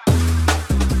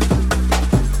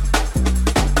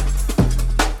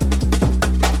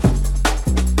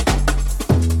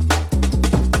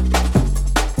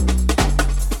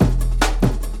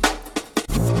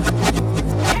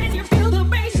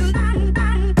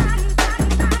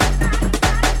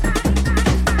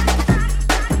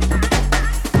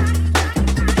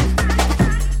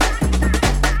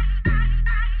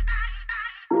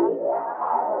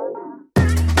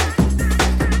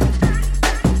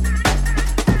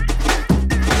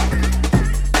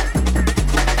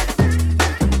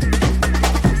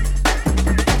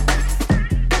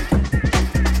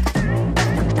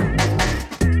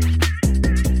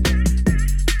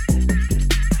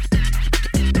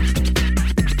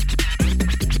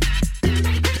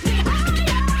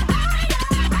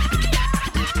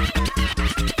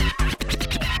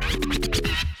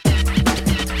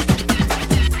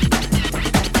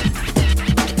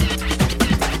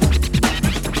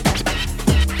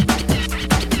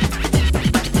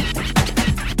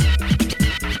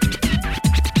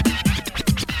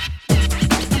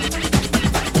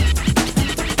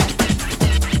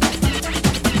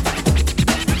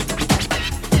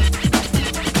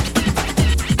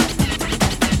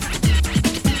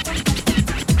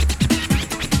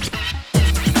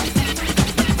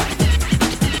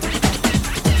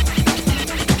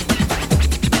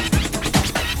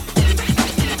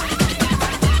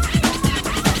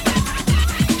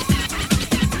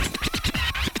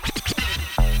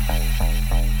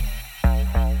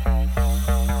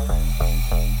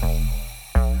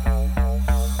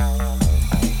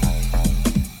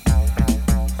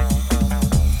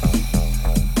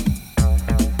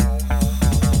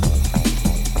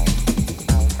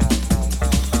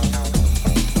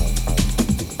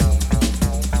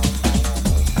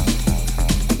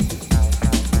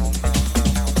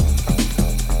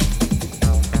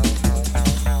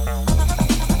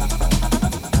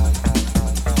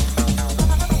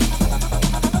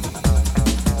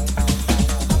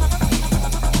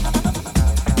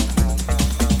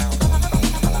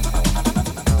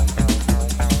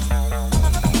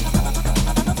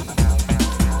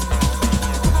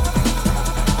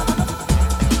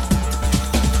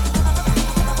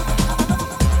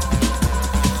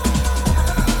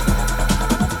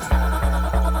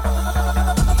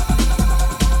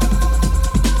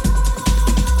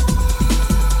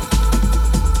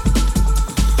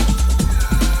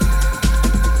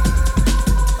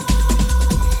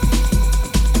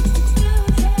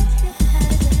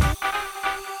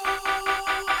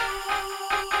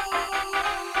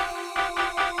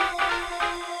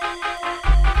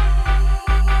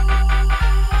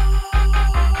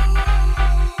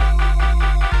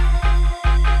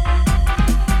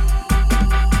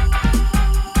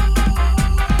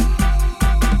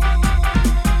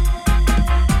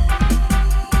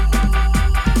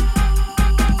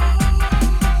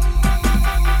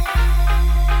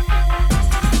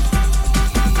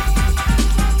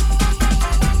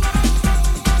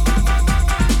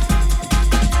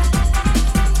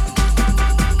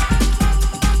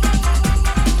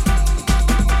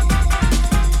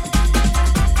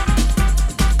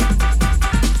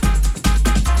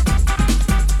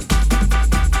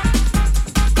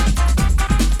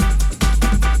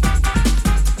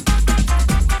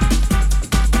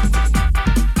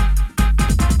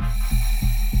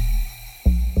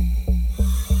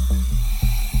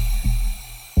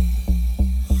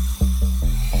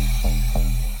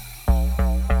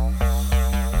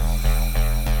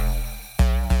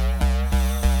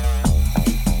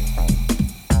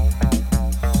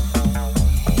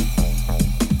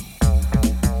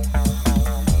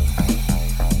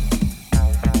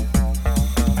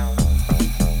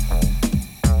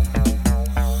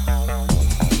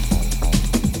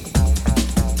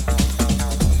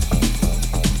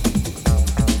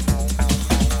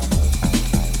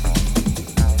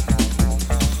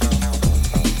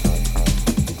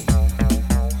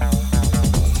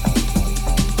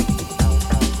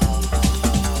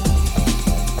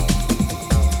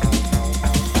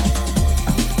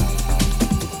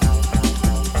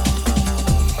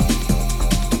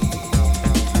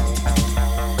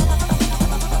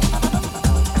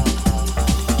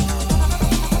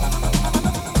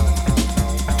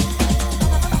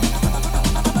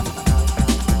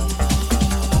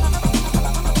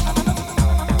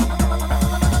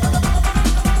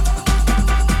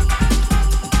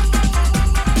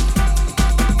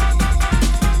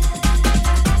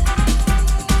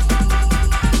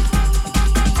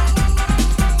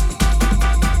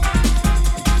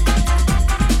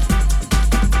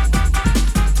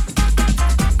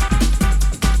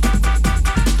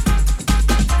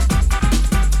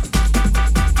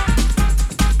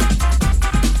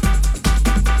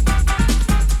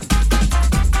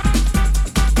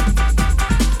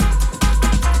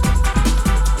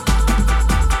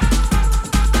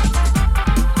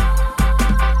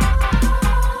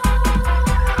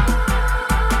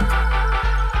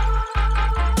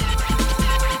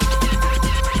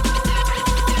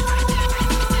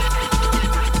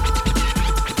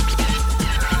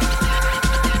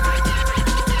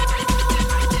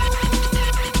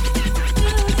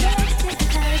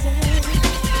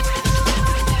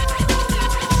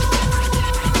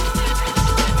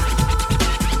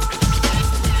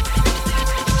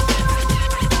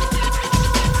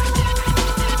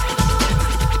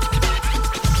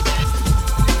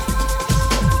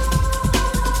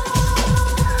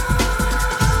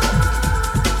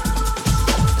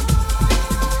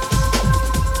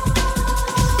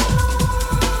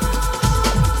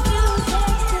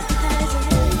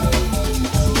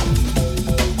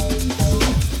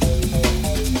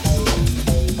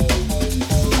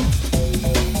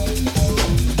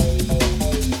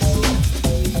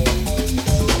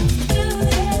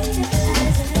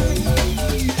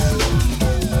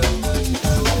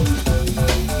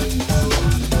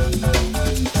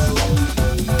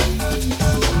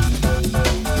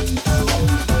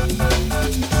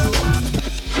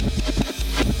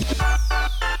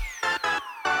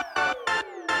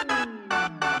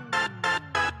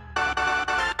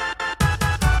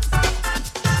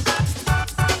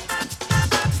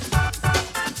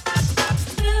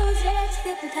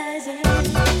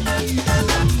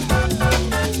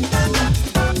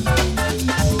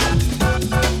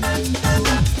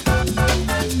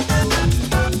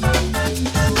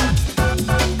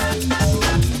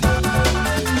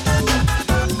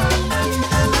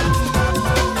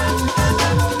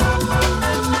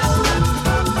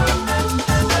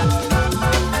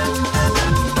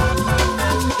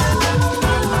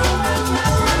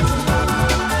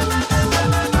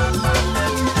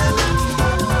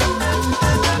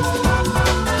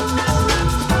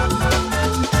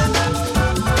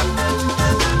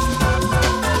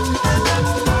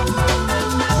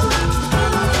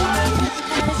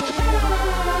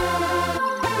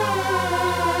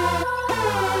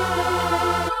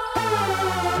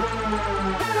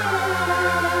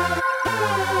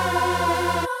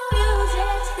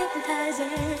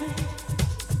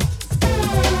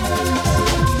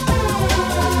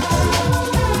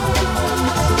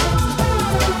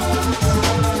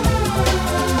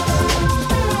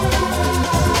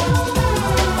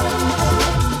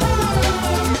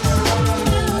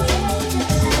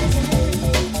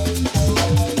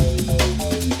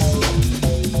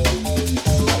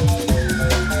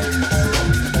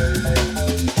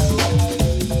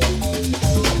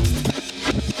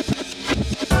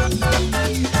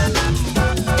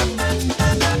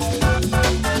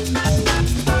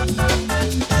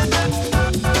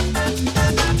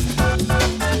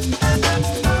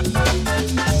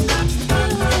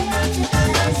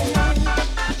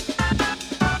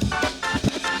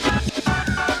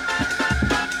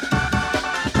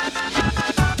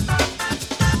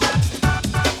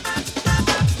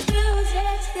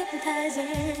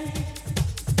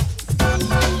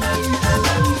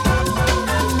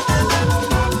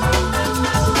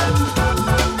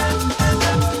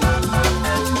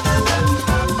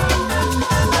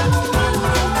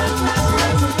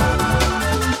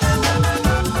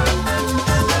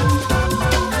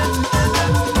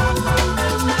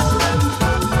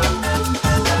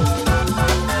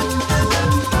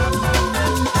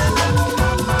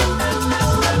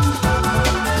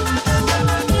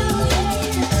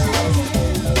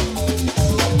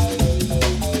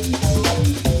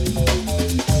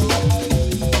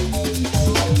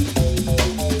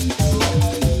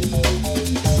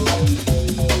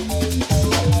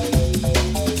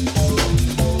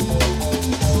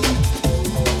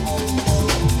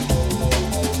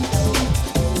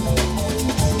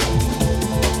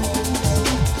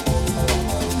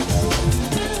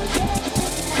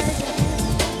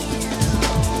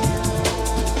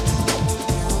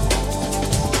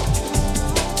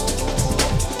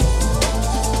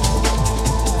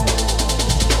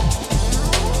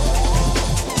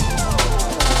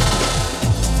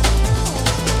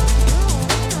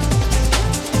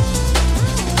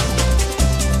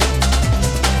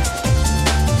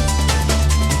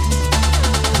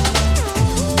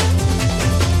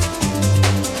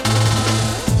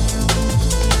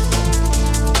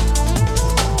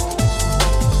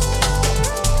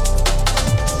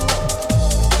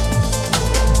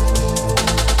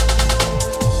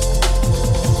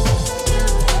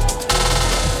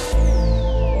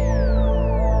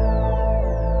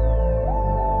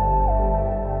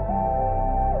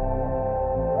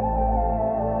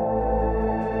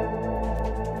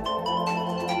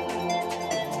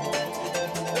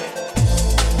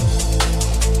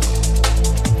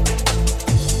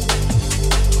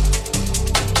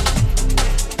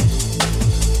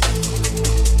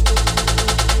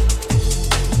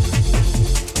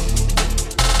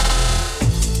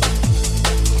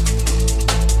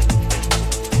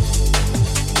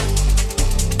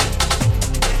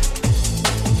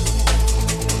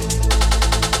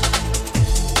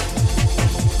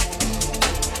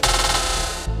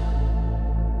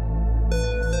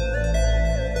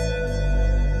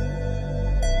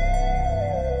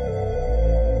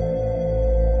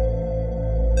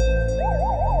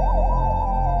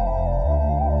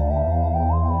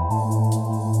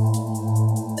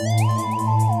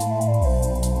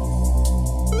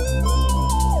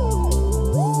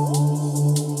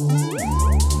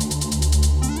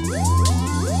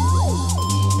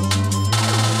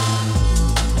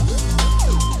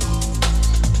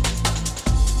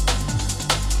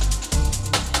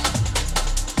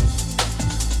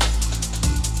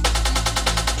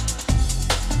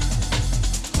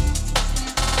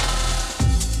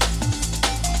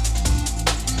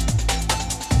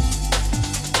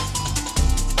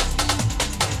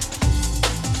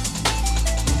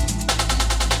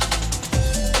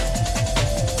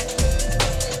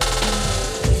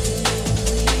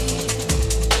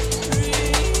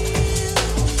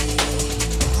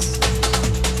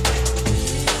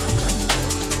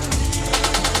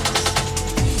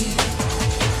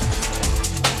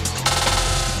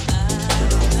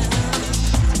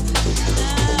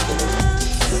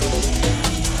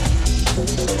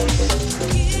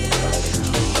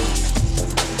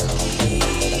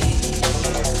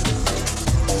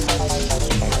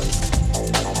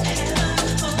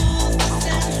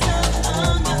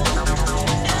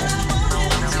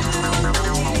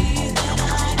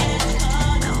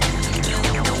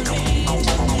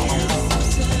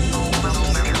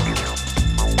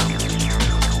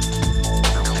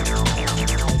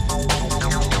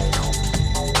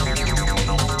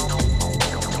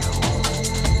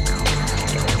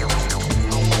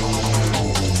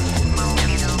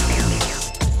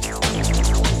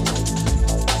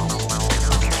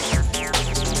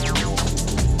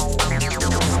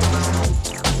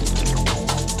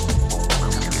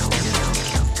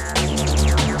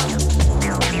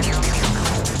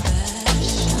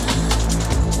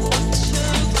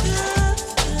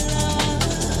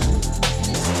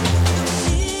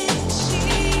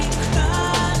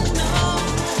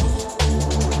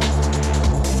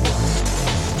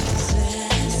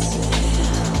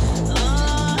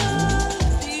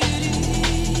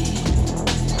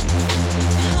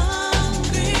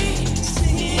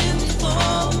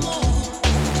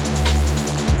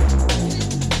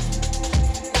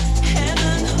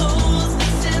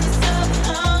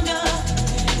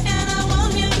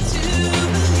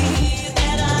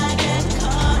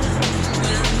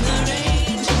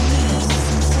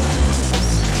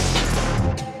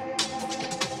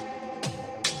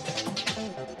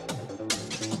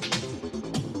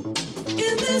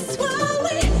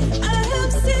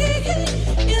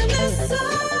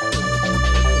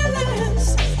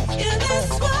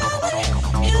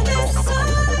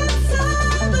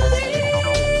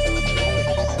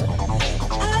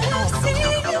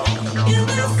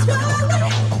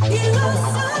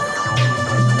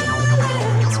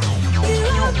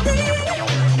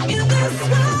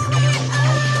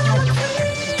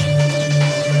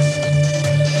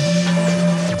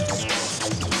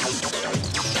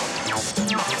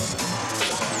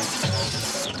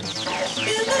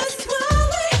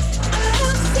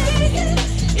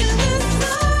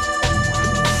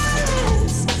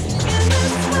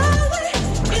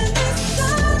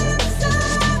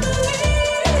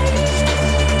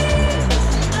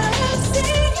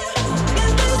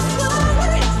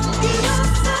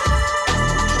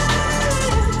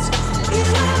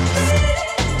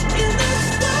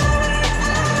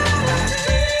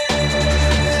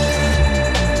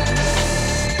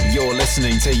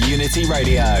 to Unity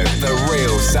Radio, the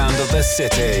real sound of the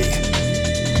city.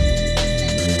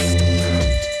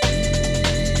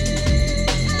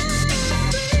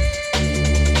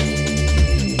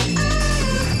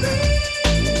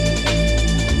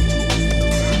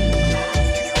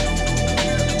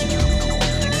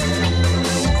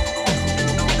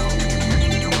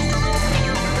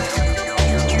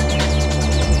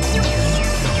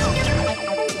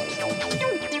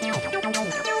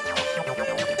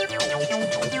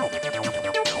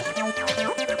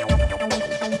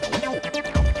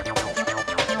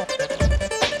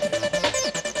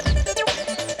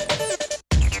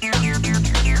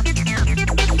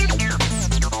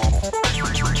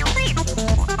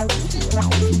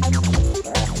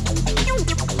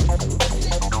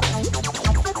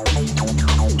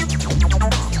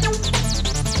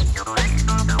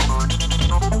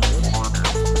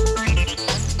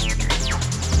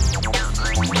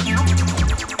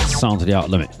 Sounds of the Out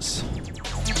Limits.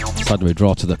 Sadly, we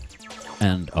draw to the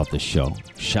end of the show.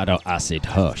 Shadow Acid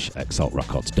Hush, Exalt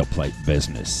Records, Dubplate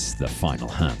Business, The Final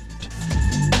Hand.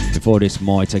 Before this,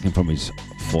 Moy, taken from his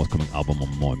forthcoming album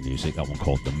on Moy Music, that one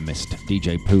called The Mist.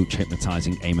 DJ Pooch,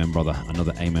 Hypnotizing, Amen Brother,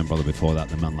 another Amen Brother before that,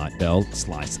 The Man Like DAWL,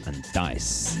 Slice and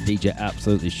Dice. DJ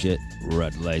Absolutely Shit,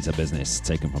 Red Lazer Business,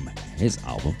 taken from his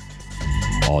album,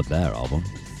 or their album,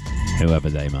 whoever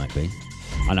they might be.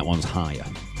 And that one's Higher.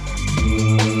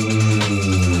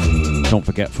 Don't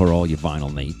forget, for all your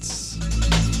vinyl needs,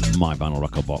 My Vinyl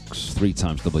Record Box,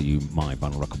 3xw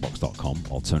myvinylrecordbox.com.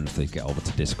 Alternatively, get over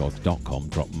to discord.com,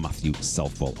 drop Matthew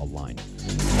Selfwell a line.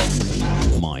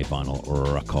 My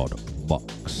Vinyl Record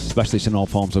Box. Specialists in all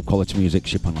forms of quality music,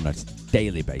 shipping on a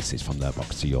daily basis from their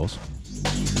box to yours.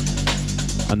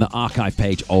 And the archive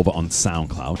page over on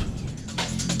SoundCloud.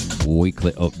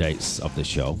 Weekly updates of the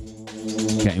show.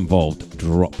 Get involved,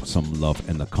 drop some love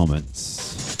in the comments.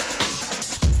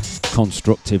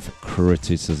 Constructive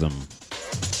criticism.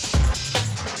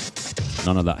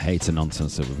 None of that hater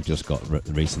nonsense that we've just got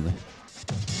recently.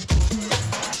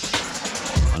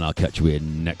 And I'll catch you here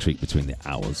next week between the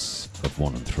hours of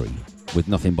 1 and 3 with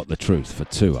nothing but the truth for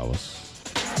 2 hours.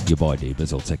 Your boy D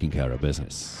Bizzle taking care of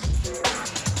business.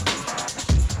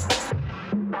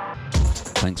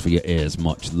 Thanks for your ears,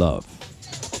 much love.